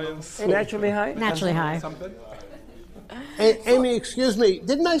 Medicinals. Naturally high? Naturally high. Something. Amy, excuse me.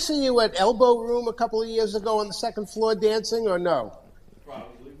 Didn't I see you at Elbow Room a couple of years ago on the second floor dancing, or no?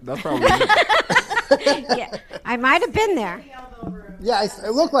 That's probably. Yeah, I might have been there. Yeah,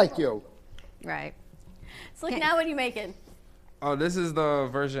 it looked like you. Right. So, like, now what are you making? Oh, this is the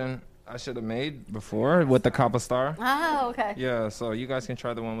version. I should have made before with the Copper Star. Oh, okay. Yeah, so you guys can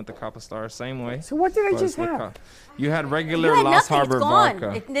try the one with the Copper Star, same way. So what did I but just with have? You had regular You had Lost nothing. Harbor It's gone.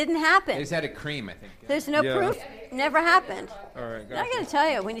 vodka. It didn't happen. They just had a cream, I think. There's no Yeah. proof. Never happened. All right, I got to tell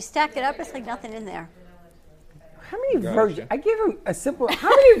you, when you stack it up, it's like nothing in there. How many Gotcha. versions? I gave him a simple. How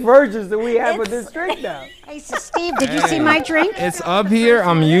many versions do we have with this drink now? Hey, so Steve, did you see my drink? It's up here.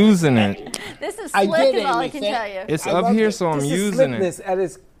 I'm using it. This is I slick, did, is all I Amy. can Thank- tell you. It's I up loved here, it. so I'm This is using it. slickness at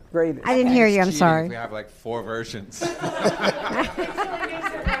its greatest. I didn't hear you. I'm Cheating sorry. if we have like 4 versions.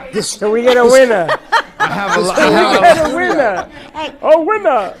 So we get a winner. I have a lot. So we get a winner. Hey, A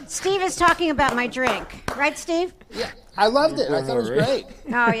winner. Steve is talking about my drink, right, Steve? I loved it. I thought it was great.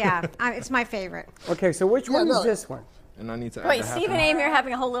 Oh yeah, it's my favorite. Okay, so which one is this one? And I need to add Wait, the half Steve and and Amy are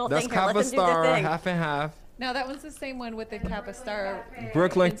having a whole little That's thing here. Let Copper them do their Star, thing. half and half. No, that one's the same one with the Kappa Star.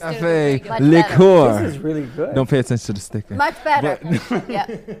 Brooklyn instead of the Cafe regular- Much better. liqueur. This is really good. Don't pay attention to the sticker. Much better. But- Yeah.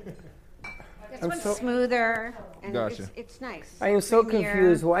 This one's smoother, and Gotcha. it's nice. I am so Creamier.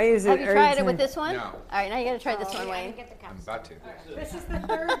 confused. Why is it Have you every tried it time- with this one? No. All right, now you got to try this one, Wayne. I'm about to. This is the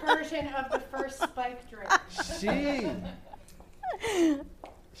third version of the first spike drink.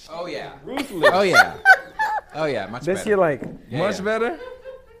 Oh, yeah. Oh, yeah. Oh, yeah. Much This better. you like? Yeah, Much yeah. better?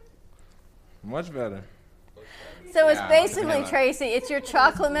 Much better. So it's Yeah, basically, vanilla. Tracy, it's your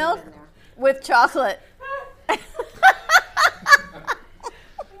chocolate milk with chocolate.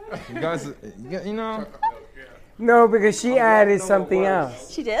 You guys, you know, No, because she added something else.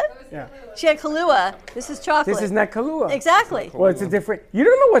 She did? Yeah. She had Kahlua. This is chocolate. This is not Kahlua. Exactly. Well, it's a different. You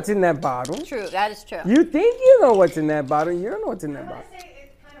don't know what's in that bottle. True, that is true. You think you know what's in that bottle. You don't know what's in that bottle.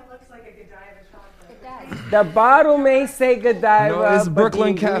 It kind of looks like a Godiva chocolate. It does. The bottle may say Godiva, No, it's but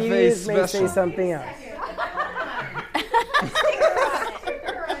Brooklyn the Cafe ingredients may say special. something else.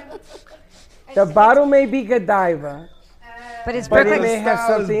 The bottle may be Godiva, But it's but it Brooklyn, may have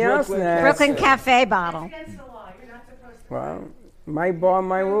style is something else Brooklyn now. Brooklyn Cafe bottle. Against the law. You're not supposed to. Well, my bar,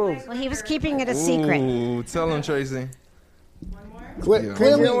 my rules. Well, he was keeping it a secret. Ooh, tell him, Tracy.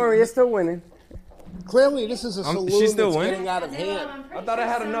 Clearly, Don't worry, you're still winning. clearly, this is a she's saloon still that's winning? getting out of hand. I thought I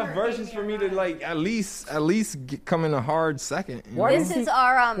had enough versions for me to like at least come in a hard second. you Why know? This is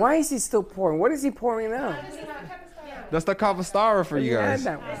our, Why is he still pouring? What is he pouring now? That's the Copper Star for you Yeah, guys.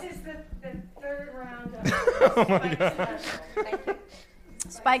 that one. This is the third round of Oh my god.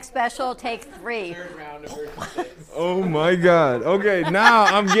 Spike Special, take 3. Oh my god. Okay, now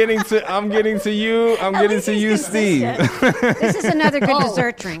I'm getting to you. I'm getting to you, Steve. This is another good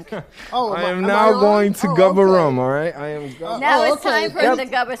dessert drink. Oh, I am now going to Gubba Rum, all right? I am Now Oh, it's okay. time for Yep. the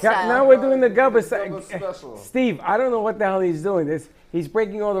Gubba Now style. we're doing the Gubba Gubba style. special. Steve, I don't know what the hell he's doing. This he's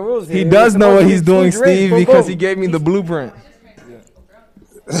breaking all the rules here. He He's does know supposed what to he's be doing, two drinks, Steve, boom, because boom. he gave me the blueprint.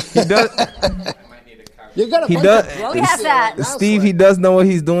 He does. You got a He bunch does. of drunks We have here that. right now, Steve, he does know what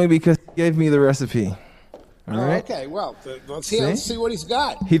he's doing because he gave me the recipe. All Oh, right. okay, well, let's See? see what he's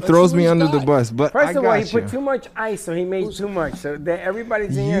got. He Let's throws see what me he's under the got. bus, but First I of all, got he put you. too much ice, so he made too much. So that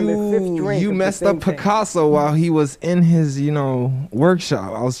everybody's in here in the fifth drink. You of the messed same up thing. Picasso while he was in his,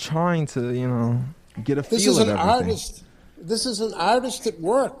 workshop. I was trying to, get a This feel is of an everything. artist. This is an artist at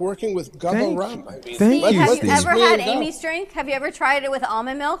work, working with Gubba Thank Rum. I mean, Thank Steve, you, have you Steve. ever Man, had go. Amy's drink? Have you ever tried it with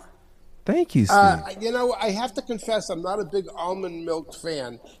almond milk? Thank you, Steve. I have to confess, I'm not a big almond milk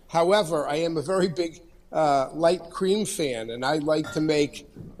fan. However, I am a very big light cream fan, and I like to make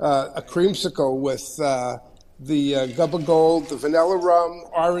a creamsicle with the Gubba Gold, the vanilla rum,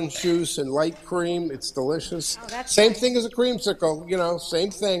 orange juice, and light cream. It's delicious. Same thing as a creamsicle,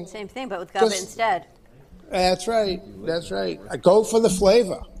 same thing. Same thing, but with Gubba Just- instead. That's right. That's right. Go for the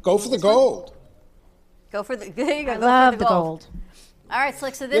flavor. Go for the gold. Go for the. There you go. I go love for the gold. All right,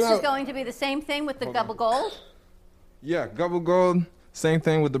 Slick. So this You know- is going to be the same thing with the Gubba Gold. Yeah, Gubba Gold. Same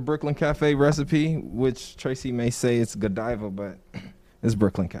thing with the Brooklyn Cafe recipe, which Tracy may say it's Godiva, but it's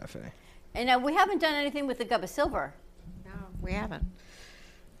Brooklyn Cafe. And we haven't done anything with the Gubba Silver. No, we haven't.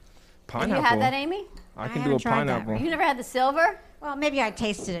 Pineapple. Have you had that, Amy? I can do a haven't tried that. pineapple. You never had the silver? Well, maybe I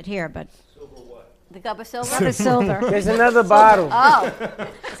tasted it here, but The Gubba Silver? Gubba Silver. There's another bottle. Oh.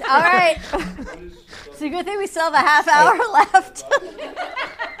 All right. So good thing we still have a half hour left.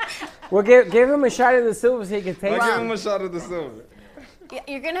 Well, give him a shot of the silver so he can taste I'll it. give him a shot of the silver.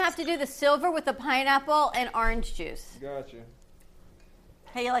 You're going to have to do the silver with the pineapple and orange juice. Gotcha.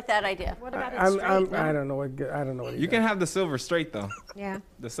 How you like that idea? What about it I straight? don't know what. I don't know what. You can have the silver straight, though. Yeah.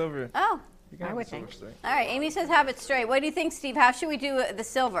 The silver. Oh. You can I have would the silver think. straight. All right. Amy says have it straight. What do you think, Steve? How should we do the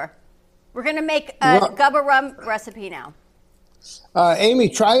silver? We're going to make a Well- Gubba rum recipe now. Amy,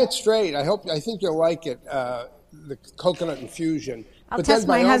 try it straight. I think you'll like it. The coconut infusion. I'll But test then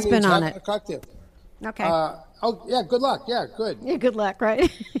by my all husband means, on have it. a cocktail. Okay. Oh, yeah, good luck. Yeah, good. Yeah, good luck, right?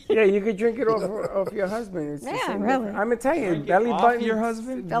 Yeah, you could drink it off your husband. It's the Yeah, same really. thing. I'm Italian. Drink it Belly off button. your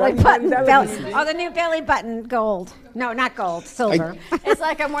husband? Belly button. delicacy. Oh, the new belly button gold. No, not gold, silver. It's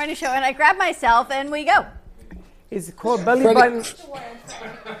like I'm wearing a show, and I grab myself, and we go. It's called belly button.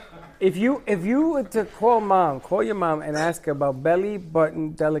 If you were to call your mom and ask her about belly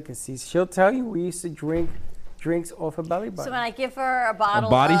button delicacies, she'll tell you we used to drink drinks off a belly button. So when I give her a bottle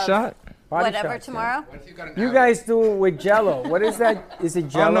body of shot? Body whatever shots, tomorrow, You guys do it with Jello. What is that? Is it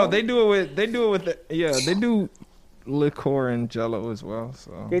Jello? Oh no, they do it with they do liqueur and Jello as well.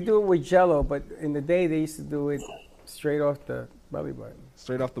 So They do it with Jello, but in the day they used to do it straight off the belly button.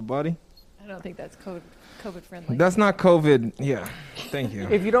 straight off the body. I don't think that's COVID friendly. That's not COVID. Yeah, thank you.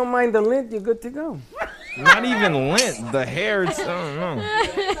 If you don't mind the lint, you're good to go. Not even lint. The hair. I don't know.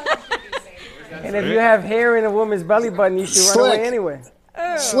 And if you have hair in a woman's belly button, you should run Slick. away anyway.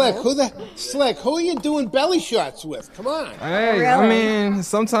 Slick, who are you doing belly shots with? Come on. Hey, I mean,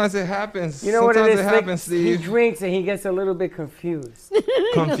 sometimes it happens. You know what it sometimes is? it Slick? happens, Steve. He drinks and he gets a little bit confused.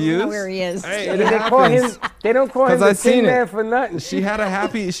 Confused? where he is. Hey, And it they call him. happens. They don't call him 'Cause the I've seen Tin it. Man for nothing. She had a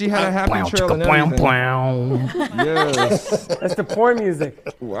happy trail and everything. Yes. That's the porn music.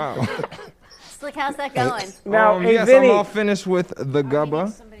 Wow. Slick, how's that going? Now, hey, yes, Vinny. I'm all finished with the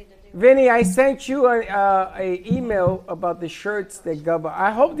gubba. Vinny, I sent you a email about the shirts that Gubba.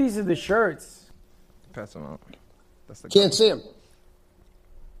 I hope these are the shirts. Pass them out. That's the Can't see him.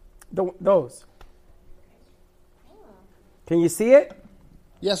 Those. Can you see it?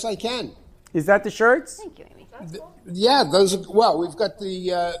 Yes, I can. Is that the shirts? Thank you, Amy. Yeah, those are, well, we've got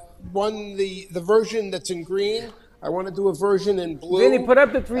the the version that's in green. I want to do a version in blue. Vinny, put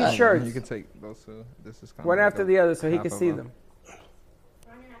up the three shirts. You can take those two. This is kind One of after the other so he half can of see a- them.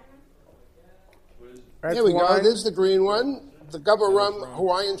 There we go. one. There's the green one. The Gubba Rum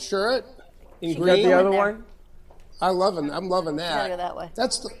Hawaiian shirt in You got green. the other one? I'm loving that. Gotta go that way.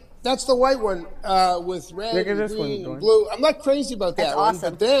 That's the white one with red Look at and this one, green Dawn. and blue. I'm not crazy about that That's one, awesome.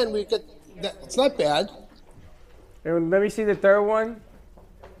 but then we get that. It's not bad. And let me see the third one.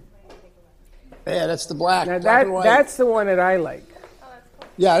 Yeah, that's the black. Now black and white. that's the one that I like.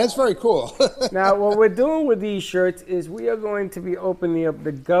 Yeah, that's very cool. Now, what we're doing with these shirts is we are going to be opening up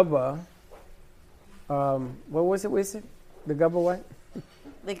the Gubba. What was it? The Gubba what?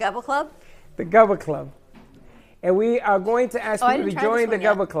 The Gubba Club? The Gubba Club. And we are going to ask Oh, I people to didn't try join this the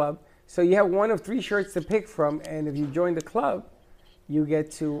one Gubba Club. So you have one of 3 shirts to pick from, and if you join the club, you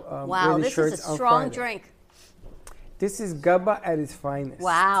get to Wow, wear the this shirts is a on strong Friday. drink. This is Gubba at its finest.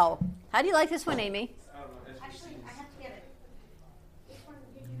 Wow. How do you like this one, Amy?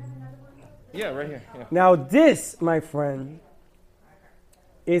 Yeah, right here. Yeah. Now this, my friend,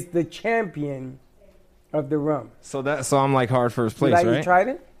 is the champion of the rum. So I'm like hard first place, you right? You tried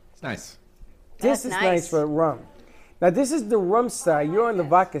it? It's nice. This is nice for rum. Now this is the rum side. You're on the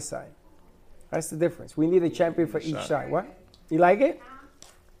vodka side. That's the difference. We need a champion for each side. What? You like it?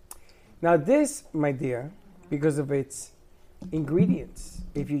 Now this, my dear, because of its ingredients,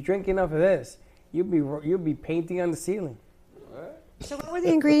 if you drink enough of this, you'll be painting on the ceiling. So what were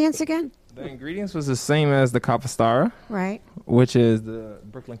the ingredients again? The ingredients was the same as the Capistara, Right. which is the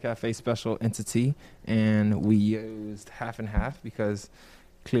Brooklyn Cafe special entity, and we used half and half because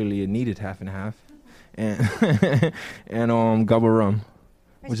clearly it needed half and half, and and Gubba Rum,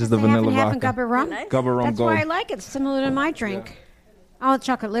 which is the vanilla half vodka. and Gubba Rum? Gubba Rum That's Gold. why I like it. It's similar to my drink. Oh,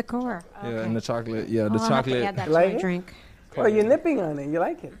 chocolate liqueur. Yeah, and the chocolate. Yeah, the I'll have to chocolate. add that to Like my it? drink. Oh, you're nipping on it. You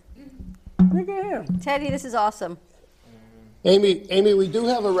like it. Look at him. Teddy, this is awesome. Amy, we do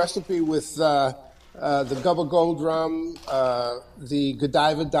have a recipe with the Gubba Gold Rum, the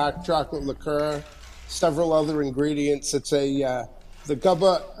Godiva Dark Chocolate Liqueur, several other ingredients. It's the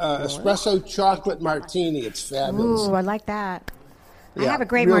Gubba Espresso Chocolate Martini. It's fabulous. Ooh, I like that. I Yeah, have a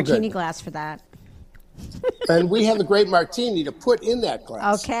great real martini good. glass for that. And we have a great martini to put in that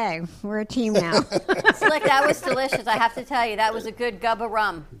glass. Okay, we're a team now. Slick, that was delicious. I have to tell you, that was a good Gubba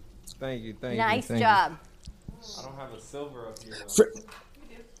rum. Thank you. Nice thank job. I don't have a silver up here.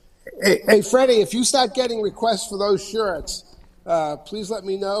 Hey, Freddie, if you start getting requests for those shirts, please let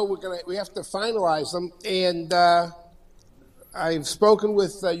me know. We have to finalize them, and I've spoken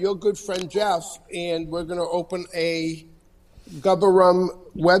with your good friend Jeff, and we're going to open a Gubba Rum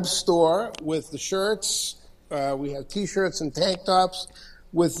web store with the shirts. We have T-shirts and tank tops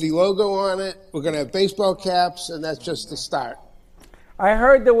with the logo on it. We're going to have baseball caps, and that's just the start. I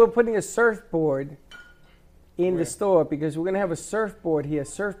heard that we're putting a surfboard in the store because we're going to have a surfboard here,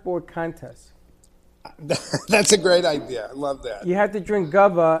 surfboard contest. That's a great idea. I love that. You have to drink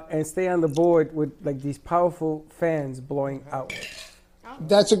Gubba and stay on the board with like these powerful fans blowing out.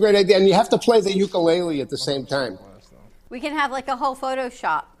 That's a great idea. And you have to play the ukulele at the same time. We can have like a whole photo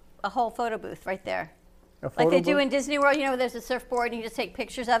booth right there. Like they do in Disney World, you know, where there's a surfboard and you just take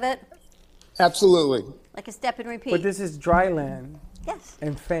pictures of it. Absolutely. Like a step and repeat. But this is dry land. Yes.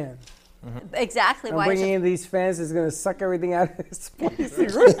 And fans. Exactly. I'm Why bringing in these fans is going to suck everything out of this place.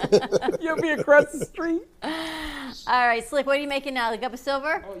 You'll be across the street. All right, Slick, what are you making now? The Gubba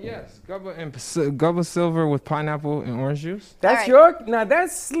Silver? Oh, yes. Gubba Silver with pineapple and orange juice. That's now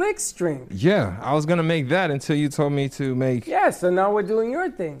that's Slick's drink. Yeah, I was going to make that until you told me to make. Yeah, so now we're doing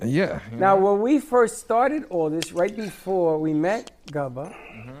your thing. Yeah. Now, when we first started all this, right before we met Gubba,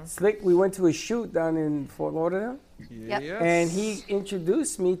 Slick, we went to a shoot down in Fort Lauderdale. Yep. Yes. And he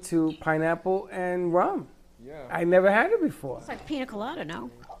introduced me to pineapple and rum. Yeah. I never had it before. It's like pina colada, no?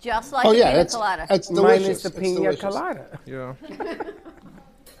 Just like pina colada. That's delicious. Minus the pina colada. Yeah.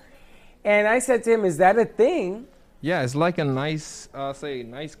 And I said to him, is that a thing? Yeah, it's like a nice,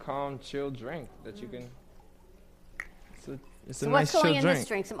 nice, calm, chill drink that you can. It's So a what's nice going chill in drink. this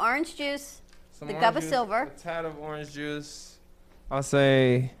drink? Some orange juice, Some the orange Gubba juice, Silver. A tad of orange juice. I'll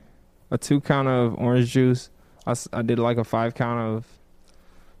say a 2 count of orange juice. I did like a 5 count of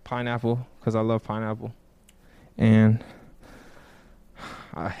pineapple because I love pineapple. And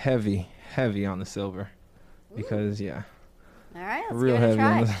a heavy on the silver because, yeah. All right, let's real give it a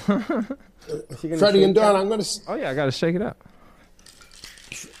heavy try. on the Freddie and Dawn, I'm going to... Oh, yeah, I got to shake it up.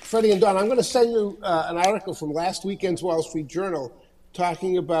 Freddie and Dawn, I'm going to send you an article from last weekend's Wall Street Journal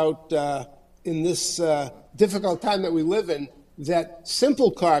talking about, in this difficult time that we live in, that simple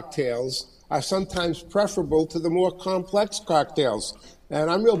cocktails are sometimes preferable to the more complex cocktails. And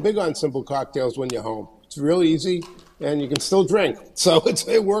I'm real big on simple cocktails when you're home. It's real easy, and you can still drink. So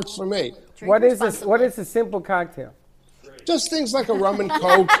it works for me. What is a simple cocktail? Just things like a rum and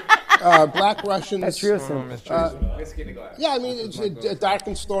Coke, Black Russians. That's real simple. Yeah, I mean, it's Dark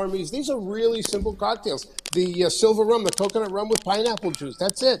and Stormies. These are really simple cocktails. The silver rum, the coconut rum with pineapple juice.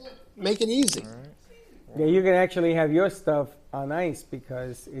 That's it. Make it easy. Yeah, you can actually have your stuff on ice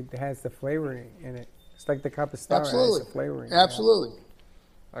because it has the flavoring in it. It's like the Capistara Absolutely. has the flavoring. Absolutely.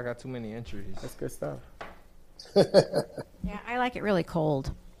 I got too many entries. That's good stuff. Yeah, I like it really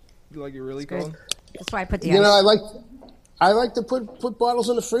cold. You like it really It's good. cold? That's why I put the You ice. know, I like to put bottles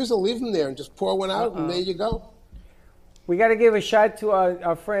in the freezer, leave them there, and just pour one out, and there you go. We got to give a shout to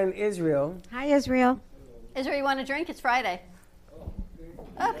our friend Israel. Hi, Israel. Israel, you want a drink? It's Friday.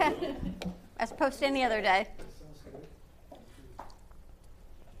 Okay. As opposed to any other day.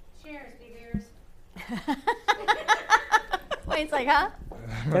 Cheers, big ears. Wayne's like, huh?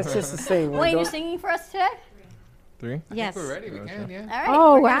 That's just the same. Wayne, you're singing for us today? 3? Yes. We're ready. We can, yeah. All right.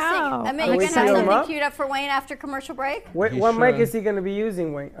 Oh, we're gonna wow. sing. I mean, Are you're we going to have singing 'em something up? queued up for Wayne after commercial break? What mic is he going to be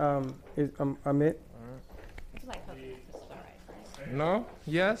using, Wayne? Amit? No?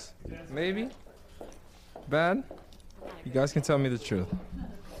 Yes? Maybe? Bad? You guys can tell me the truth.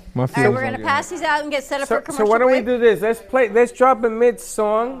 My All right, feelings we're going are to good. pass these out and get set up for So commercial why don't break. we do this? Let's drop a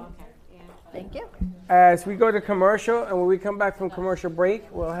mid-song Thank you. as we go to commercial, and when we come back from commercial break,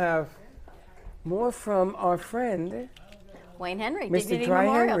 we'll have more from our friend, Wayne Henry, Mr. Dignity Dry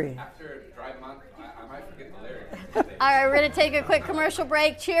Memorial. Henry. After Dry Month, I might forget the lyrics. All right, we're going to take a quick commercial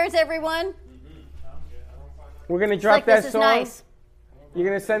break. Cheers, everyone. We're going to drop Slick, that this is song. nice. You're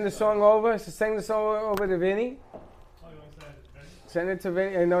going to send the song over? So sing the song over to Vinny? Send it to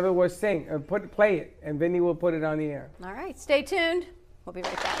Vinny. In other words, sing. Play it, and Vinny will put it on the air. All right, stay tuned. We'll be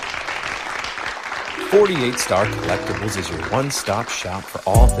right back. 48 Star Collectibles is your one-stop shop for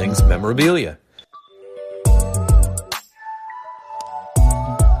all things memorabilia.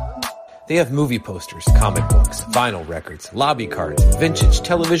 They have movie posters, comic books, vinyl records, lobby cards, vintage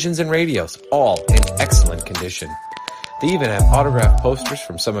televisions and radios, all in excellent condition. They even have autographed posters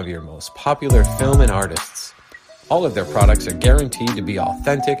from some of your most popular film and artists. All of their products are guaranteed to be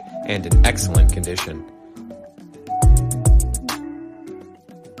authentic and in excellent condition.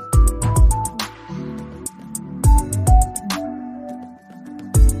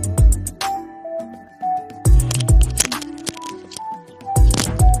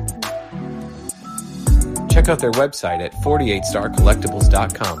 Check out their website at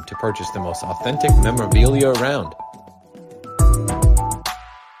 48starcollectibles.com to purchase the most authentic memorabilia around.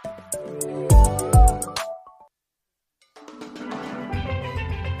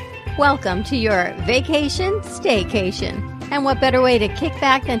 Welcome to your vacation staycation. And what better way to kick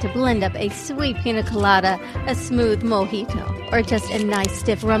back than to blend up a sweet pina colada, a smooth mojito, or just a nice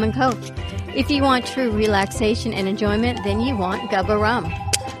stiff rum and coke. If you want true relaxation and enjoyment, then you want Gubba Rum.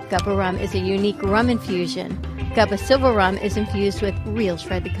 Gubba Rum is a unique rum infusion. Gubba Silver Rum is infused with real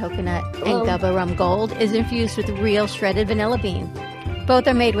shredded coconut, and Gubba Rum Gold is infused with real shredded vanilla bean. Both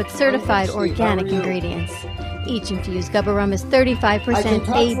are made with certified organic ingredients. Each infused Gubba rum is 35%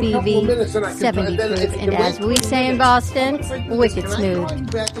 ABV, 70 proof, and as we say in Boston, wicked smooth.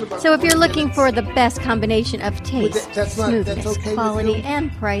 So if you're looking for the best combination of taste, smoothness, quality,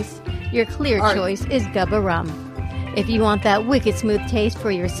 and price, your clear choice is Gubba rum. If you want that wicked smooth taste for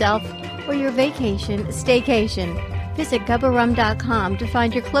yourself or your vacation, staycation, visit GubbaRum.com to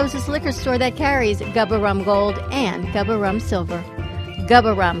find your closest liquor store that carries Gubba Rum Gold and Gubba Rum Silver.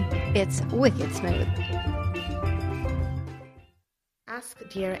 Gubba Rum, it's wicked smooth.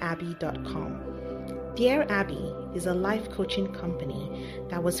 AskDearAbby.com. Dear Abby is a life coaching company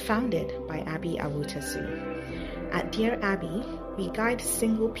that was founded by Abby Awutasu. At Dear Abby, we guide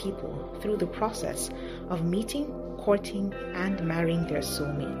single people through the process of meeting, courting, and marrying their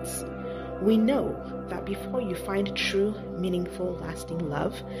soulmates. We know that before you find true, meaningful, lasting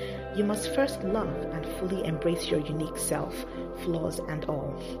love, you must first love and fully embrace your unique self, flaws and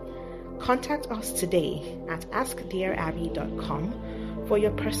all. Contact us today at AskDearAbby.com for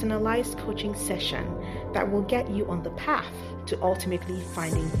your personalized coaching session that will get you on the path to ultimately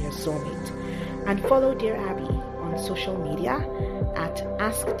finding your soulmate. And follow Dear Abby on social media at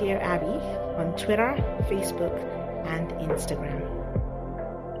AskDearAbby on Twitter, Facebook, and Instagram.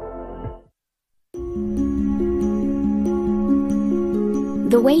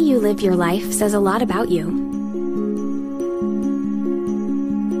 The way you live your life says a lot about you.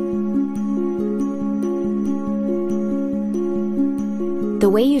 The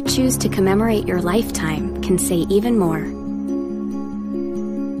way you choose to commemorate your lifetime can say even more.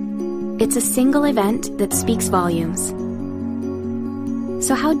 It's a single event that speaks volumes.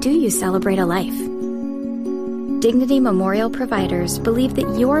 So how do you celebrate a life? Dignity Memorial providers believe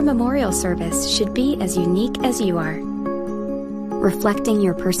that your memorial service should be as unique as you are, reflecting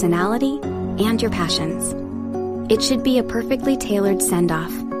your personality and your passions. It should be a perfectly tailored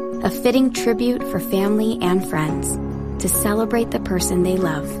send-off, a fitting tribute for family and friends to celebrate the person they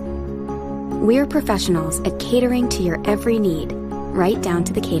love. We're professionals at catering to your every need, right down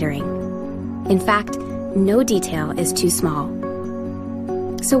to the catering. In fact, no detail is too small.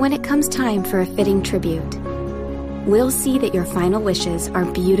 So when it comes time for a fitting tribute, we'll see that your final wishes are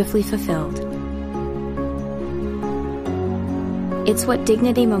beautifully fulfilled. It's what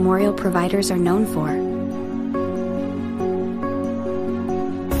Dignity Memorial providers are known for.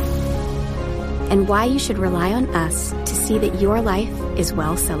 And why you should rely on us to see that your life is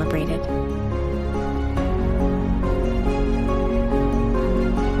well celebrated.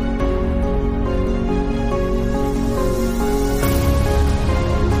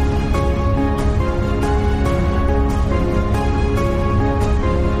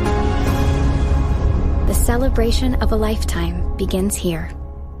 The celebration of a lifetime begins here.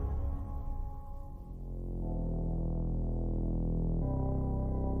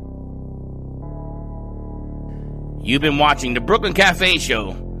 You've been watching the Brooklyn Cafe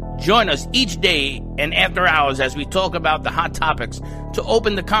Show. Join us each day and after hours as we talk about the hot topics to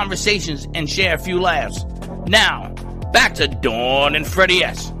open the conversations and share a few laughs. Now, back to Dawn and Freddie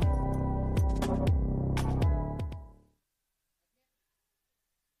S.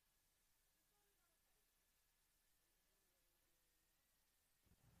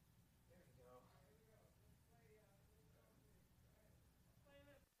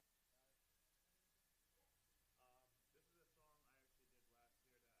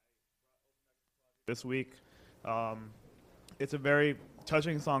 This week. It's a very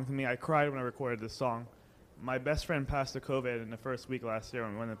touching song to me. I cried when I recorded this song. My best friend passed to COVID in the first week last year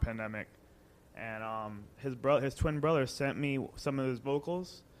when the pandemic, and his twin brother sent me some of his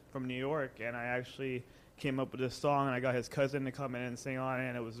vocals from New York, and I actually came up with this song, and I got his cousin to come in and sing on it,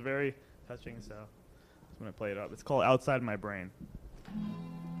 and it was very touching, so I'm going to play it up. It's called Outside My Brain.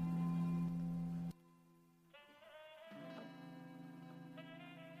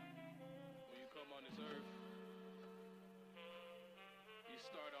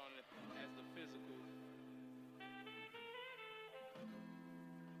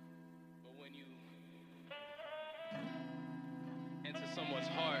 Someone's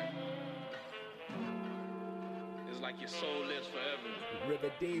heart, it's like your soul lives forever. River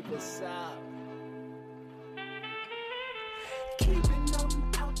Deep, what's up? Keeping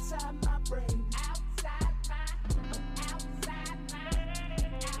them outside my brain.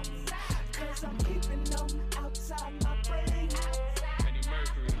 Cause I'm keeping them outside my brain. Kenny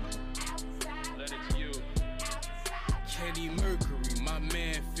Mercury, let it to you. Kenny Mercury, my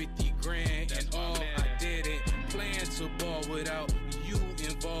man, 50 grand. That's and all man. I didn't plan to ball without you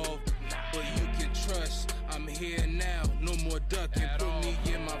involved, but you can trust I'm here now, no more ducking. Put me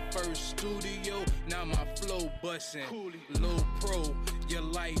in my first studio, now now my flow bustin'. Low pro, your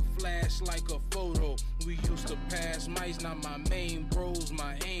light flash like a photo. We used to pass mics, now my main bros,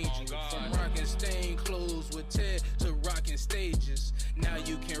 my angel. From rockin' stained clothes with Ted to rockin' stages. Now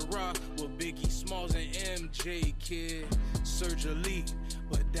you can rock with Biggie Smalls and MJ, kid. Surge elite,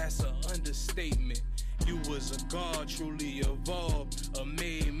 but that's an understatement. You was a god, truly evolved, a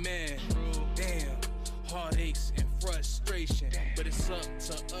made man. Damn, heartaches and frustration, but it's up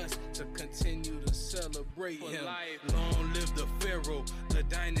to us to continue to celebrate him. Long live the pharaoh, the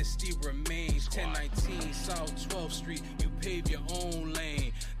dynasty remains. 1019 South 12th Street, you pave your own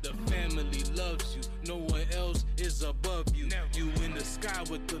lane. The family loves you, no one else is above you. You in the sky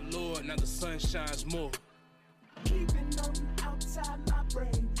with the Lord, now the sun shines more. Keeping on outside my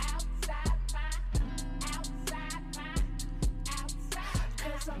brain.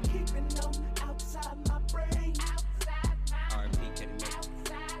 Cause I'm keeping them outside my brain. R.I.P. Kenny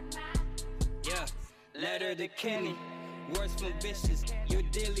Yeah, letter to Kenny. Words from vicious, you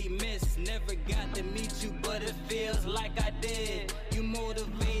dearly miss. Never got to meet you, but it feels like I did. You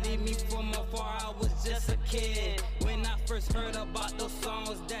motivated me from afar, I was just a kid. When I first heard about those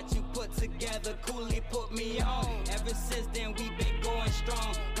songs that you put together, Cooley put me on. Ever since then, we've been going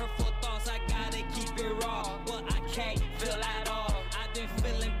strong. Hurtful thoughts, I gotta keep it raw, but I can't feel at all. I've been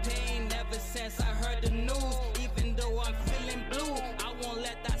feeling pain ever since I heard the news. Even though I'm feeling blue, I won't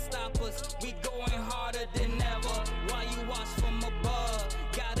let that stop us. We going harder than ever. While you watch from above,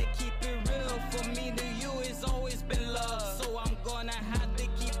 gotta keep it real. For me to you, it's always been love. So I'm gonna have to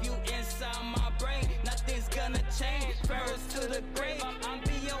keep you inside my brain. Nothing's gonna change. Pharaohs to the grave. I'm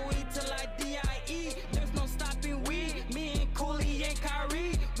B.O.E. till I D.I.E. There's no stopping we. Me and Cooley and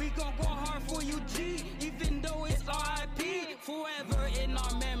Kyrie. We gon' go hard for you, G. Even though it's R.I.P. Forever in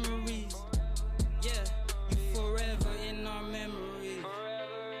our memories. Yeah, you forever in our memories.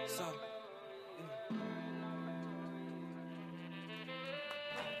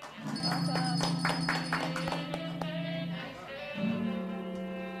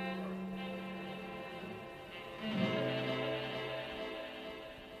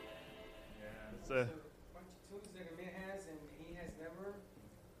 So.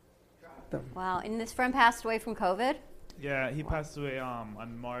 Wow, and this friend passed away from COVID? Yeah, he passed away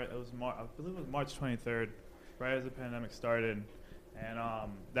on March. I believe it was March 23rd, right as the pandemic started, and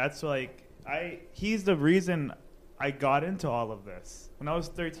that's like he's the reason I got into all of this. When I was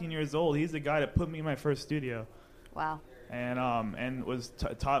 13 years old, he's the guy that put me in my first studio. Wow. And was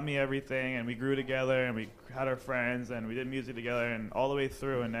taught me everything, and we grew together, and we had our friends, and we did music together, and all the way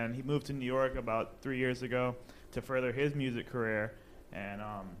through. And then he moved to New York about 3 years ago to further his music career, and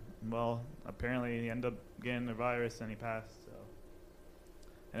well, apparently he ended up getting the virus and he passed. So,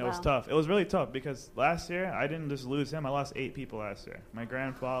 and it was tough. It was really tough because last year I didn't just lose him. I lost 8 people last year. My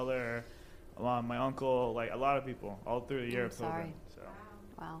grandfather, my uncle, like a lot of people, all through the year of COVID. Sorry. So,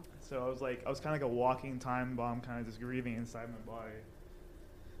 wow. So I was kind of like a walking time bomb, kind of just grieving inside my body.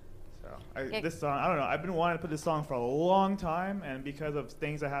 So this song, I don't know. I've been wanting to put this song for a long time, and because of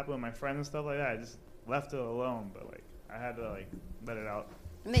things that happened with my friends and stuff like that, I just left it alone. But like I had to like let it out.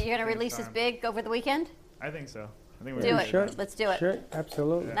 You're going to release this big over the weekend? I think so. I think we're do gonna it. sure. Let's do it. Sure,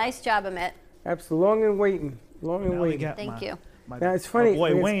 absolutely. Nice job, Amit. Absolutely. Long and waiting. Long and waiting. Thank you. Now, it's funny.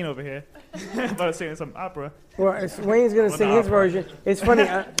 My boy Wayne over here. About to sing some opera. Well, Wayne's going to sing his version. It's funny.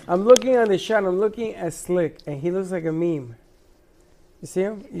 I'm looking on the shot. I'm looking at Slick, and he looks like a meme. You see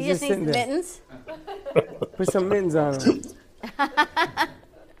him? He just needs mittens. Put some mittens on him.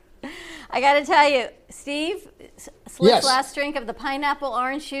 I got to tell you, Steve, Slick's Yes. last drink of the pineapple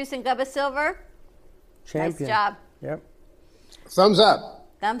orange juice and Gubba Silver. Champion. Nice job. Yep. Thumbs up.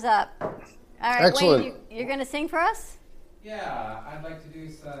 Thumbs up. All right, Excellent. Wayne, you're going to sing for us? Yeah, I'd like to do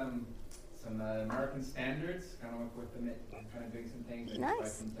some American standards, kind of with them, kind of doing some things and Nice.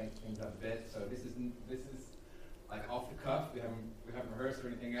 spice some things up a bit. So this is like off the cuff. We haven't rehearsed or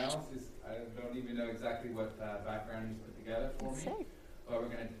anything else. I don't even know exactly what background he's put together for me. But we're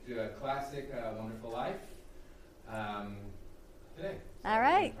going to do a classic, Wonderful Life, today. So All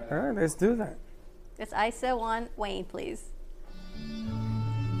right. All right, let's do that. It's ISO on Wayne, please.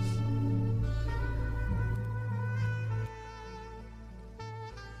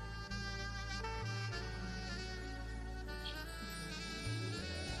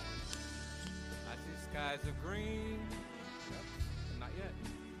 I see skies of green. Not yet.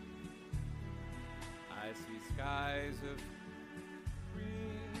 I see skies of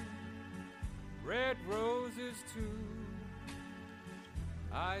green, red roses too.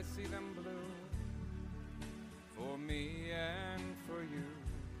 I see them blue for me and for you.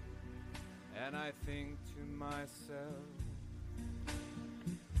 And I think to myself,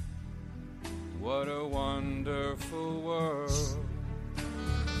 What a wonderful world.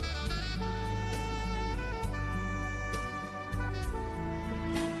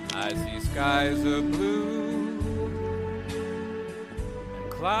 I see skies of blue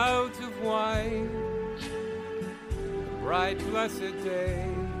and clouds of white, the bright blessed day,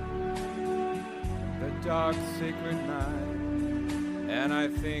 the dark sacred night, and I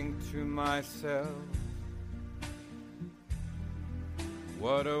think to myself,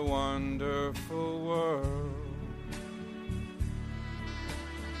 what a wonderful world.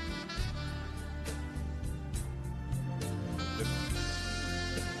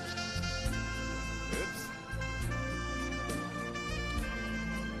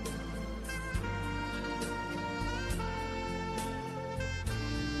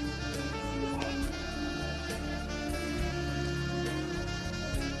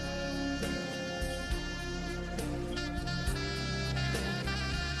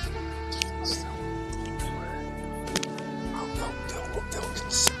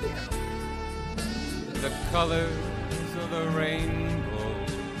 The colors of the rainbow,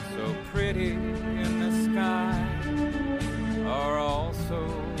 so pretty in the sky, are also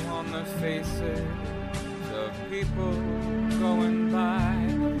on the faces of people going by.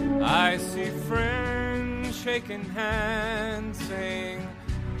 I see friends shaking hands, saying,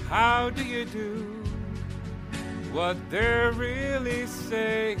 how do you do? What they're really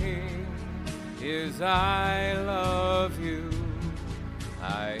saying is, I love you.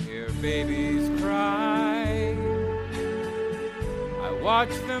 I hear babies cry, I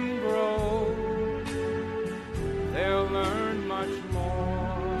watch them grow, they'll learn much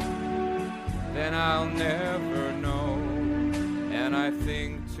more than I'll never know, and I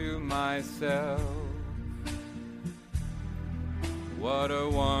think to myself, what a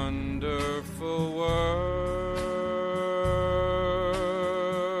wonderful world.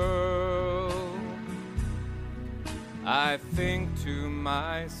 I think to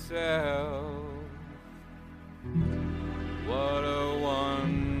myself, what a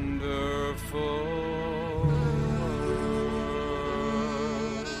wonderful world.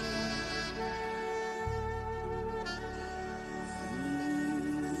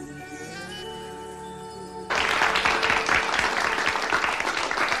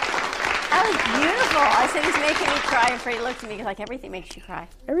 That was beautiful. I said he's making me cry. And Freddie looked at me like, everything makes you cry.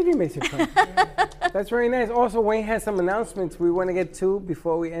 Everything makes you cry. That's very nice. Also, Wayne has some announcements we want to get to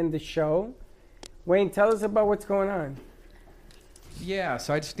before we end the show. Wayne, tell us about what's going on. Yeah,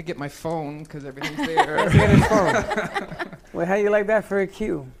 so I just need to get my phone because everything's there. Let's get his phone. Well, how do you like that for a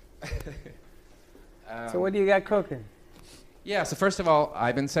cue? So what do you got cooking? Yeah, so first of all,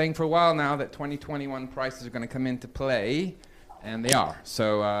 I've been saying for a while now that 2021 prices are going to come into play, and they are.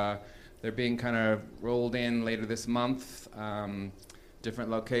 So they're being kind of rolled in later this month.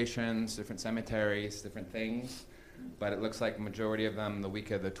 Different locations, different cemeteries, different things. But it looks like the majority of them the week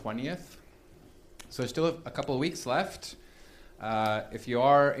of the 20th. So still a couple of weeks left. If you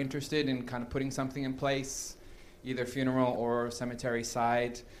are interested in kind of putting something in place, either funeral or cemetery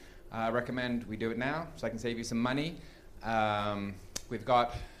side, I recommend we do it now so I can save you some money. They have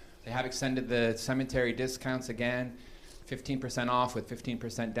extended the cemetery discounts again, 15% off with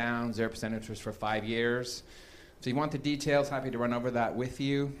 15% down, 0% interest for 5 years. So if you want the details, happy to run over that with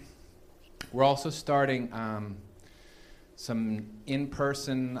you. We're also starting some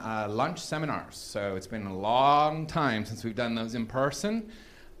in-person lunch seminars. So it's been a long time since we've done those in person.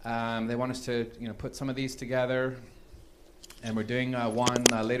 They want us to put some of these together. And we're doing one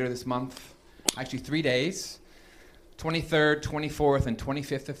later this month, actually 3 days, 23rd, 24th, and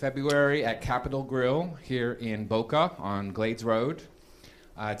 25th of February at Capitol Grill here in Boca on Glades Road.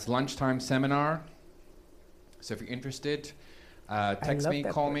 It's a lunchtime seminar. So if you're interested, text me,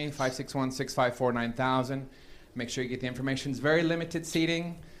 call me, 561-654-9000. Make sure you get the information. It's very limited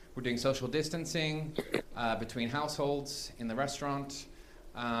seating. We're doing social distancing between households in the restaurant.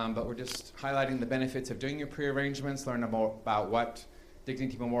 But we're just highlighting the benefits of doing your pre-arrangements, learning more about what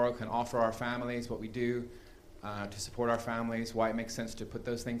Dignity Memorial can offer our families, what we do to support our families, why it makes sense to put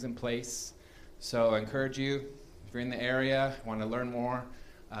those things in place. So I encourage you, if you're in the area, want to learn more,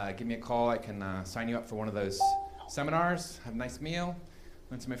 give me a call. I can sign you up for one of those seminars, have a nice meal,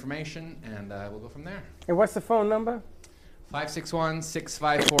 learn some information, and we'll go from there. And what's the phone number?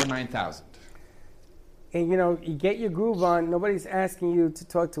 561-654-9000. And you get your groove on. Nobody's asking you to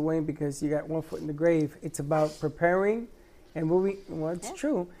talk to Wayne because you got one foot in the grave. It's about preparing and moving. Well, it's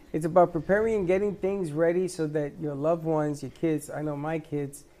true. It's about preparing and getting things ready so that your loved ones, your kids, I know my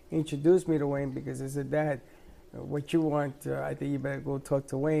kids introduced me to Wayne because as a dad, what you want, I think you better go talk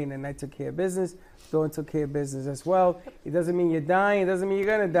to Wayne. And I took care of business. Dawn took care of business as well. It doesn't mean you're dying. It doesn't mean you're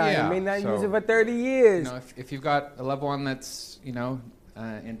going to die. Yeah, You may not so, use it for 30 years. You know, if you've got a loved one that's,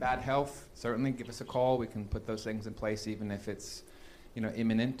 in bad health, certainly give us a call. We can put those things in place even if it's,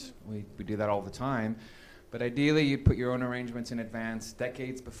 imminent. We do that all the time. But ideally, you'd put your own arrangements in advance,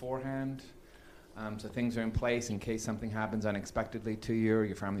 decades beforehand. So things are in place in case something happens unexpectedly to you or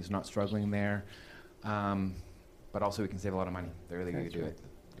your family's not struggling there. But also we can save a lot of money. The earlier you do it,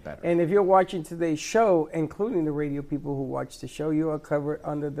 the better. And if you're watching today's show, including the radio people who watch the show, you are covered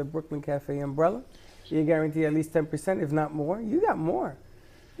under the Brooklyn Cafe umbrella. You're guaranteed at least 10%, if not more. You got more.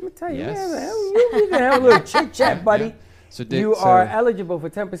 Let me tell you, Yes. you can have a little chit-chat, buddy. Yeah. So you are eligible for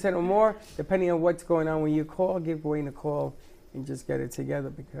 10% or more, depending on what's going on when you call. Give Wayne a call and just get it together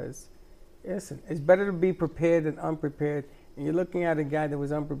because, listen, it's better to be prepared than unprepared. And you're looking at a guy that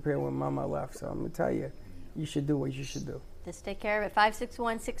was unprepared when Mama left. So I'm going to tell you, you should do what you should do. Just take care of it.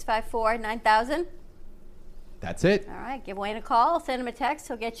 561-654-9000. That's it. All right. Give Wayne a call. Send him a text.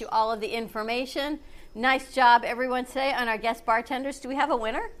 He'll get you all of the information. Nice job, everyone, today on our guest bartenders. Do we have a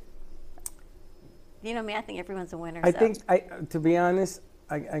winner? You know me. I think everyone's a winner. I think, to be honest,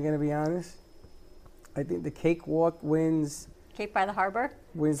 I'm going to be honest. I think the Cakewalk wins. Cape by the Harbor.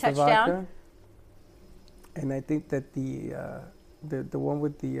 Wins Touchdown. the vodka. And I think that the one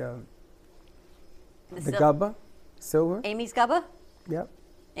with the Gubba, silver. Amy's Gubba? Yep.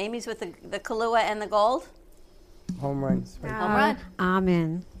 Amy's with the Kahlua and the gold. Home runs. Right Home run.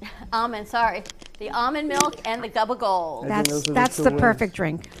 Almond. Almond, sorry. The almond milk and the Gubba Gold. That's the perfect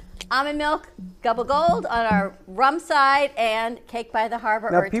drink. Almond milk, Gubba Gold on our rum side, and Cake by the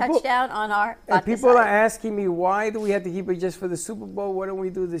Harbor Now or Touchdown on our And vodka people side. are asking me, why do we have to keep it just for the Super Bowl? Why don't we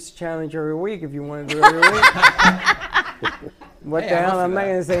do this challenge every week if you want to do it every week? What the hell? I'm not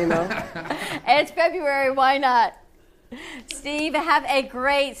going to say no. It's February. Why not? Steve, have a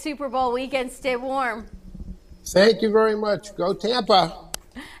great Super Bowl weekend. Stay warm. Thank you very much. Go Tampa.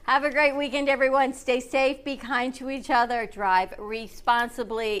 Have a great weekend, everyone. Stay safe. Be kind to each other. Drive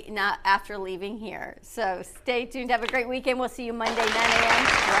responsibly, not after leaving here. So stay tuned. Have a great weekend. We'll see you Monday, 9 a.m.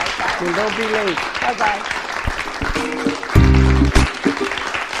 Right back. And don't be late. Bye-bye.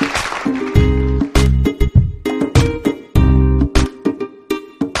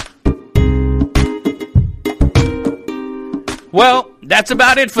 Well, that's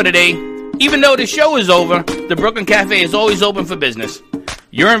about it for today. Even though the show is over, the Brooklyn Cafe is always open for business.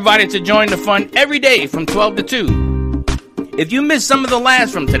 You're invited to join the fun every day from 12 to 2. If you missed some of the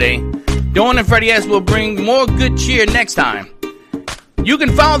laughs from today, Dawn and Freddie S. will bring more good cheer next time. You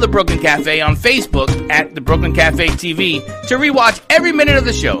can follow the Brooklyn Cafe on Facebook at the Brooklyn Cafe TV to rewatch every minute of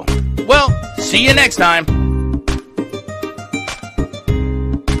the show. Well, see you next time.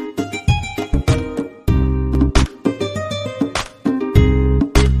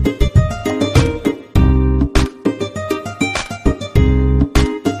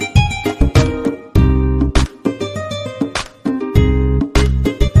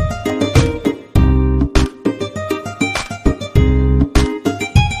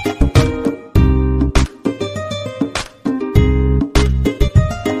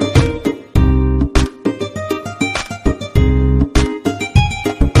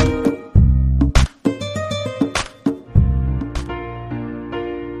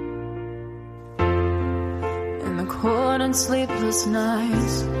 Sleepless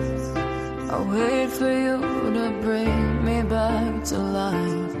nights, I wait for you to bring me back to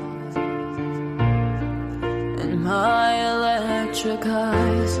life. In my electric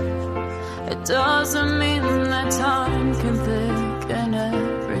eyes, it doesn't mean that time can pick in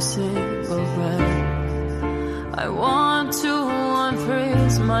every single breath. I want to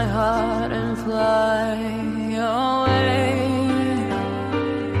unfreeze my heart and fly away.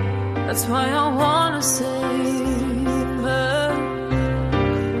 That's why I wanna say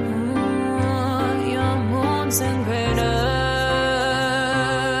and craters,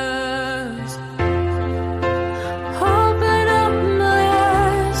 open up my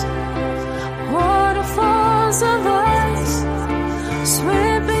eyes, waterfalls of ice,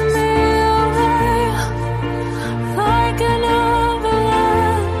 sweeping me away like an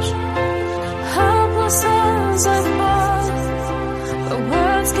avalanche, helpless as I fall, the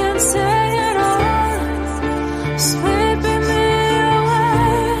words can't say it all, sweeping me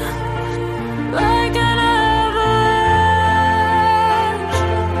away like an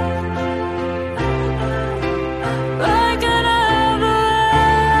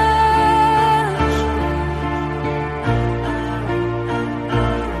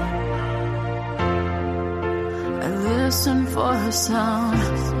for a sound,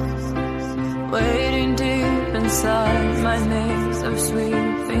 waiting deep inside. my maze of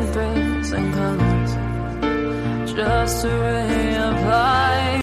sweeping thrills and colors, just a ray of light.